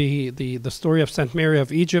don't know the story of Saint Mary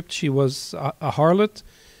of Egypt, she was a harlot,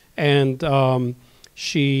 and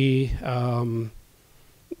she,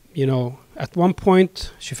 at one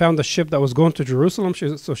point she found a ship that was going to Jerusalem.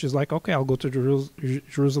 So she's like, okay, I'll go to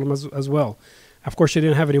Jerusalem as well. Of course, she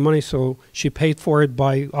didn't have any money, so she paid for it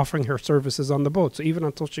by offering her services on the boat. So even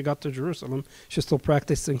until she got to Jerusalem, she's still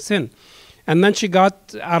practicing sin. And then she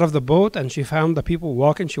got out of the boat and she found the people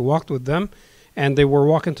walking. She walked with them and they were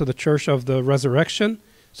walking to the church of the resurrection.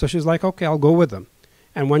 So she's like, okay, I'll go with them.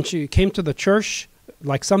 And when she came to the church,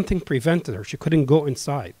 like something prevented her. She couldn't go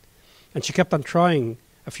inside. And she kept on trying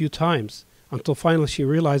a few times until finally she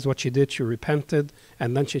realized what she did. She repented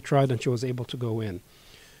and then she tried and she was able to go in.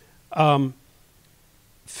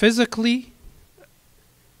 physically,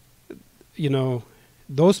 you know,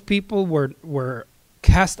 those people were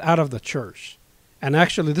cast out of the church. And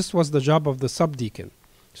actually, this was the job of the subdeacon.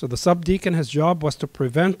 So the subdeacon, his job was to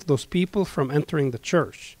prevent those people from entering the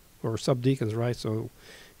church, or subdeacons, right? So,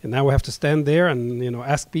 and now we have to stand there and, you know,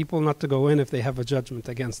 ask people not to go in if they have a judgment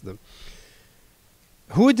against them.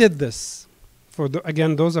 Who did this? For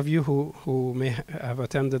again, those of you who may have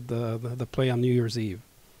attended the play on New Year's Eve.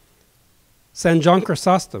 St. John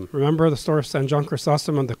Chrysostom. Remember the story of St. John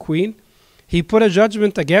Chrysostom and the queen? He put a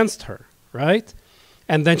judgment against her, right?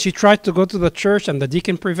 And then she tried to go to the church and the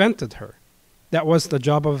deacon prevented her. That was the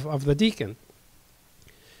job of the deacon.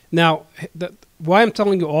 Now, why I'm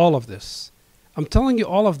telling you all of this? I'm telling you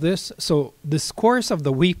all of this so this chorus of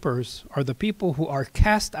the weepers are the people who are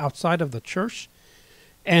cast outside of the church,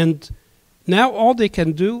 and now all they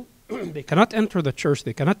can do, they cannot enter the church,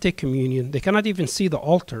 they cannot take communion, they cannot even see the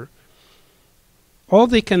altar. All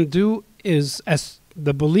they can do is, as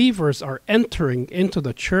the believers are entering into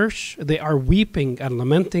the church, they are weeping and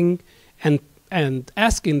lamenting and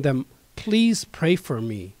asking them, please pray for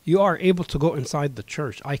me. You are able to go inside the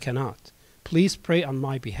church. I cannot. Please pray on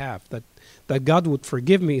my behalf that God would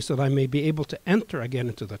forgive me so that I may be able to enter again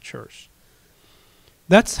into the church.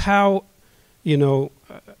 That's how, you know,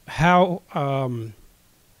 how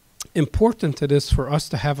important it is for us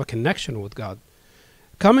to have a connection with God.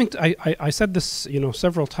 I said this, you know,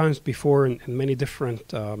 several times before in many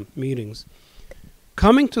different meetings.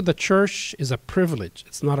 Coming to the church is a privilege.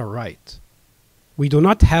 It's not a right. We do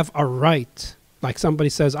not have a right, like somebody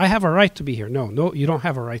says, I have a right to be here. No, you don't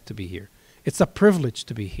have a right to be here. It's a privilege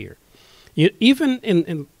to be here. Even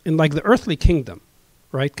in like the earthly kingdom,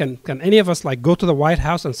 right? Can any of us like go to the White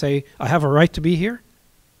House and say, I have a right to be here?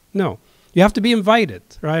 No. You have to be invited,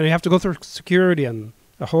 right? You have to go through security and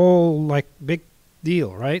a whole like big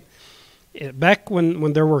deal, right? Back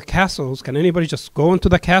when there were castles, can anybody just go into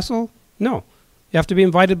the castle? No. You have to be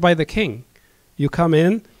invited by the king. You come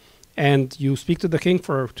in and you speak to the king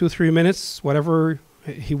for 2-3 minutes, whatever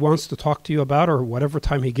he wants to talk to you about or whatever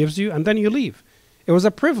time he gives you, and then you leave. It was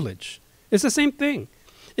a privilege. It's the same thing,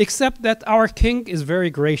 except that our king is very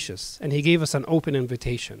gracious and he gave us an open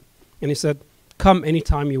invitation. And he said, come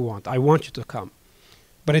anytime you want. I want you to come.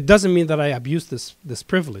 But it doesn't mean that I abuse this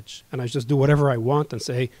privilege and I just do whatever I want and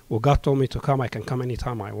say, well, God told me to come, I can come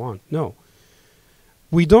anytime I want. No.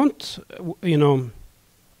 We don't, you know,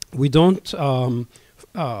 we don't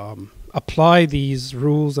apply these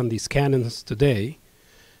rules and these canons today,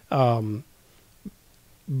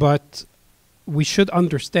 but we should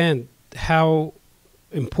understand how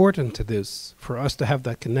important it is for us to have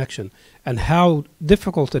that connection and how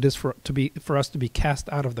difficult it is for us to be cast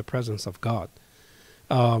out of the presence of God.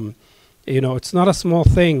 You know, it's not a small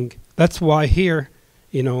thing. That's why here,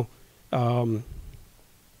 you know,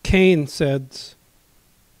 Cain said,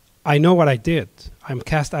 I know what I did. I'm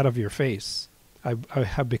cast out of your face. I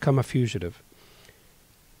have become a fugitive.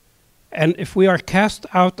 And if we are cast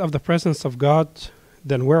out of the presence of God,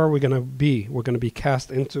 then where are we going to be? We're going to be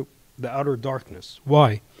cast into the outer darkness.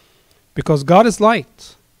 Why? Because God is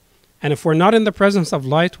light. And if we're not in the presence of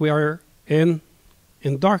light, we are in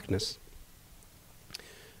darkness.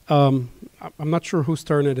 I'm not sure whose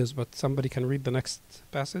turn it is, but somebody can read the next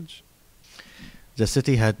passage. The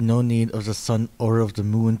city had no need of the sun or of the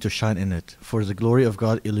moon to shine in it, for the glory of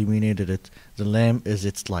God illuminated it. The Lamb is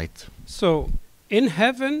its light. So, in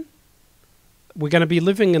heaven, we're going to be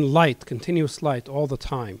living in light, continuous light all the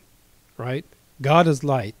time, right? God is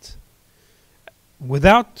light.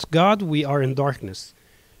 Without God, we are in darkness.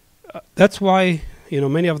 That's why, you know,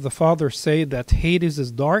 many of the fathers say that Hades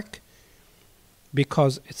is dark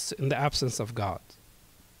because it's in the absence of God.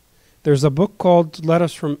 There's a book called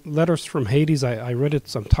Letters from Hades. I read it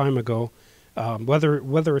some time ago.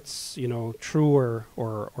 Whether it's, you know, true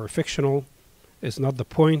or fictional is not the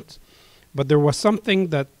point. But there was something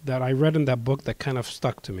that I read in that book that kind of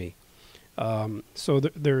stuck to me. So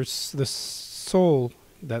there's this soul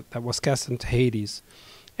that was cast into Hades,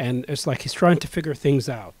 and it's like he's trying to figure things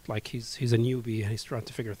out. Like he's a newbie and he's trying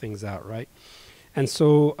to figure things out, right? And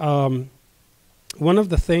so one of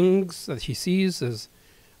the things that he sees is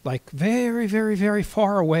like very, very, very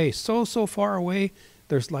far away, so far away,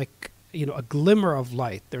 there's like, you know, a glimmer of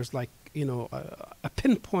light. There's like, you know, a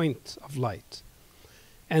pinpoint of light.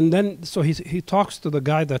 And then, so he talks to the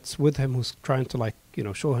guy that's with him who's trying to, like, you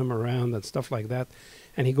know, show him around and stuff like that.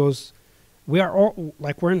 And he goes, we are all,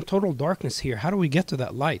 like, we're in total darkness here. How do we get to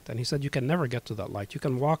that light? And he said, you can never get to that light. You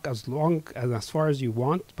can walk as long and as far as you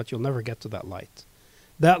want, but you'll never get to that light.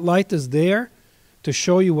 That light is there to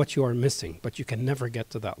show you what you are missing, but you can never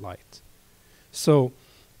get to that light. So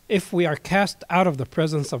if we are cast out of the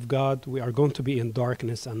presence of God, we are going to be in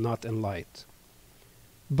darkness and not in light.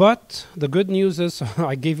 But the good news is,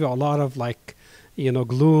 I gave you a lot of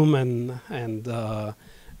gloom and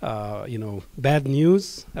bad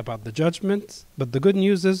news about the judgment. But the good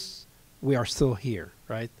news is we are still here,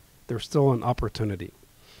 right? There's still an opportunity.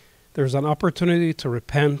 There's an opportunity to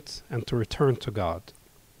repent and to return to God,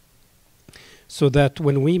 so that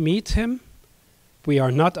when we meet Him, we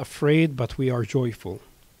are not afraid, but we are joyful.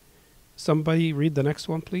 Somebody read the next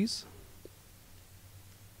one, please.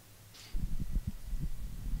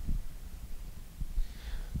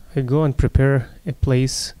 I go and prepare a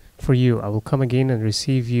place for you. I will come again and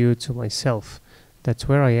receive you to myself, that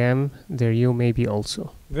where I am, there you may be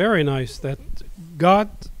also. Very nice. That God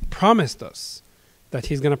promised us that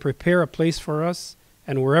He's going to prepare a place for us,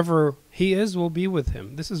 and wherever He is, we'll be with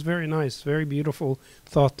Him. This is very nice, very beautiful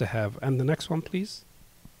thought to have. And the next one, please.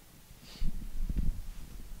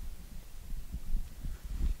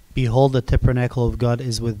 Behold, the tabernacle of God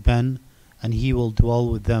is with men, and He will dwell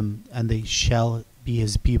with them, and they shall be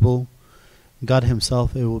His people. God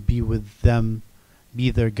Himself, it will be with them,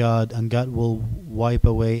 be their God, and God will wipe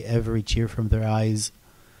away every tear from their eyes.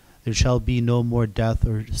 There shall be no more death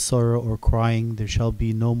or sorrow or crying. There shall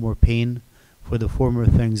be no more pain, for the former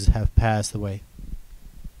things have passed away.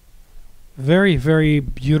 Very, very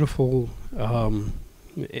beautiful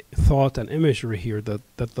thought and imagery here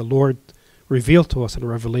that the Lord revealed to us in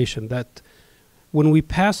Revelation, that when we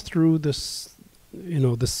pass through this,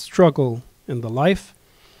 this struggle in the life,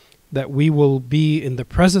 that we will be in the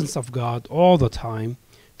presence of God all the time.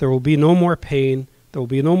 There will be no more pain. There will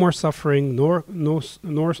be no more suffering, nor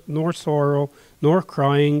sorrow, nor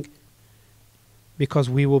crying, because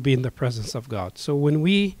we will be in the presence of God. So when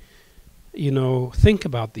we, think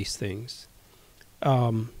about these things,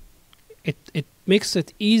 it makes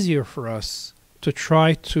it easier for us to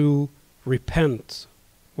try to repent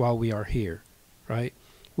while we are here, right?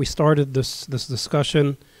 We started this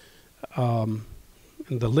discussion in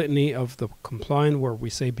the litany of the complaint, where we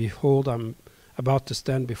say, "Behold, I'm about to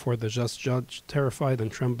stand before the just judge, terrified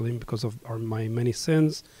and trembling because of my many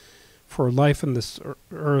sins. For life in this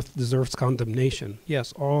earth deserves condemnation."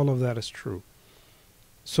 Yes, all of that is true.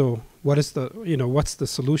 So what's the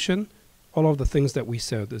solution? All of the things that we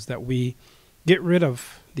said is that we get rid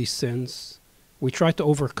of these sins. We try to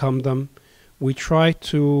overcome them. We try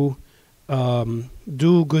to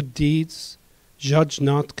do good deeds, judge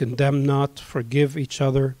not, condemn not, forgive each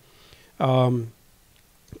other.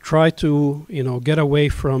 Try to, get away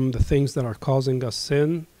from the things that are causing us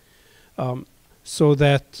sin, so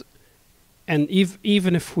that, and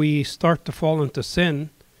even if we start to fall into sin,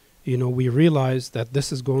 we realize that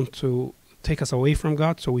this is going to take us away from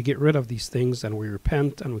God, so we get rid of these things and we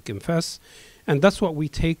repent and we confess. And that's what we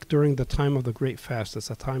take during the time of the Great Fast. It's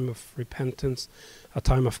a time of repentance, a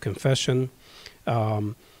time of confession.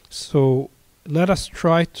 So let us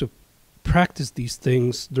try to practice these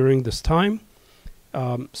things during this time,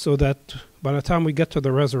 so that by the time we get to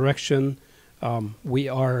the resurrection, we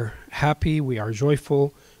are happy, we are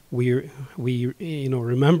joyful, we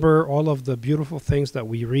remember all of the beautiful things that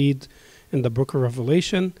we read in the book of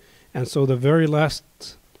Revelation. And so the very last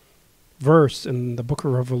verse in the book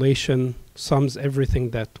of Revelation sums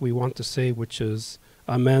everything that we want to say, which is,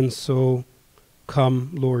 "Amen, so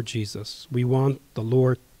come, Lord Jesus." We want the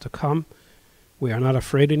Lord to come. We are not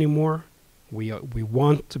afraid anymore. We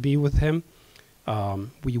want to be with Him.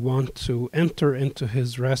 We want to enter into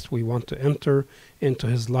His rest. We want to enter into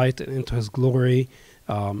His light and into His glory.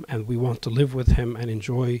 And we want to live with Him and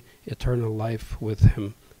enjoy eternal life with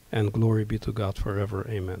Him. And glory be to God forever.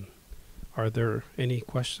 Amen. Are there any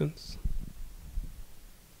questions?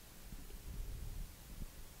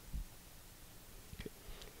 Okay.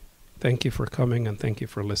 Thank you for coming, and thank you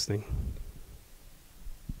for listening.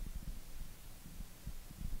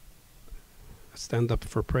 Stand up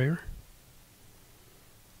for prayer.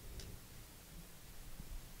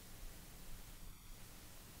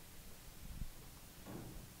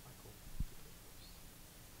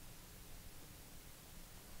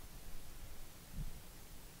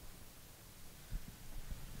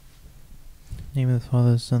 In the name of the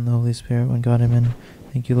Father, the Son, and the Holy Spirit, one God, amen.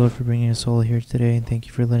 Thank you, Lord, for bringing us all here today, and thank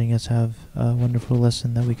you for letting us have a wonderful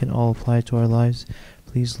lesson that we can all apply to our lives.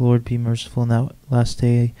 Please, Lord, be merciful in that last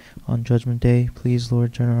day, on Judgment Day. Please,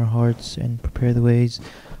 Lord, turn our hearts and prepare the ways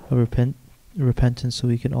of repentance, so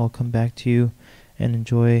we can all come back to you and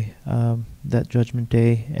enjoy that Judgment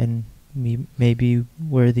Day, and may be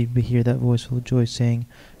worthy to hear that voice full of joy saying,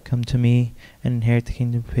 "Come to me and inherit the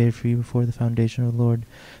kingdom prepared for you before the foundation of the Lord."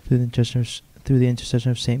 Through through the intercession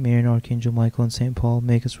of Saint Mary and Archangel Michael and Saint Paul,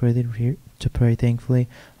 make us worthy to pray thankfully.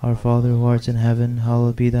 Our Father who art in heaven,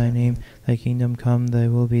 hallowed be thy name. Thy kingdom come, thy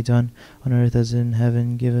will be done, on earth as in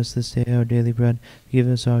heaven. Give us this day our daily bread. Forgive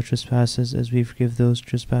us our trespasses, as we forgive those who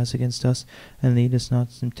trespass against us. And lead us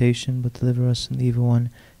not to temptation, but deliver us from the evil one.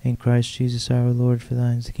 In Christ Jesus our Lord, for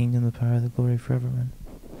thine is the kingdom, the power, the glory forever. Amen.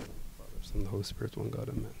 Father, Son, and the Holy Spirit, one God.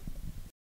 Amen.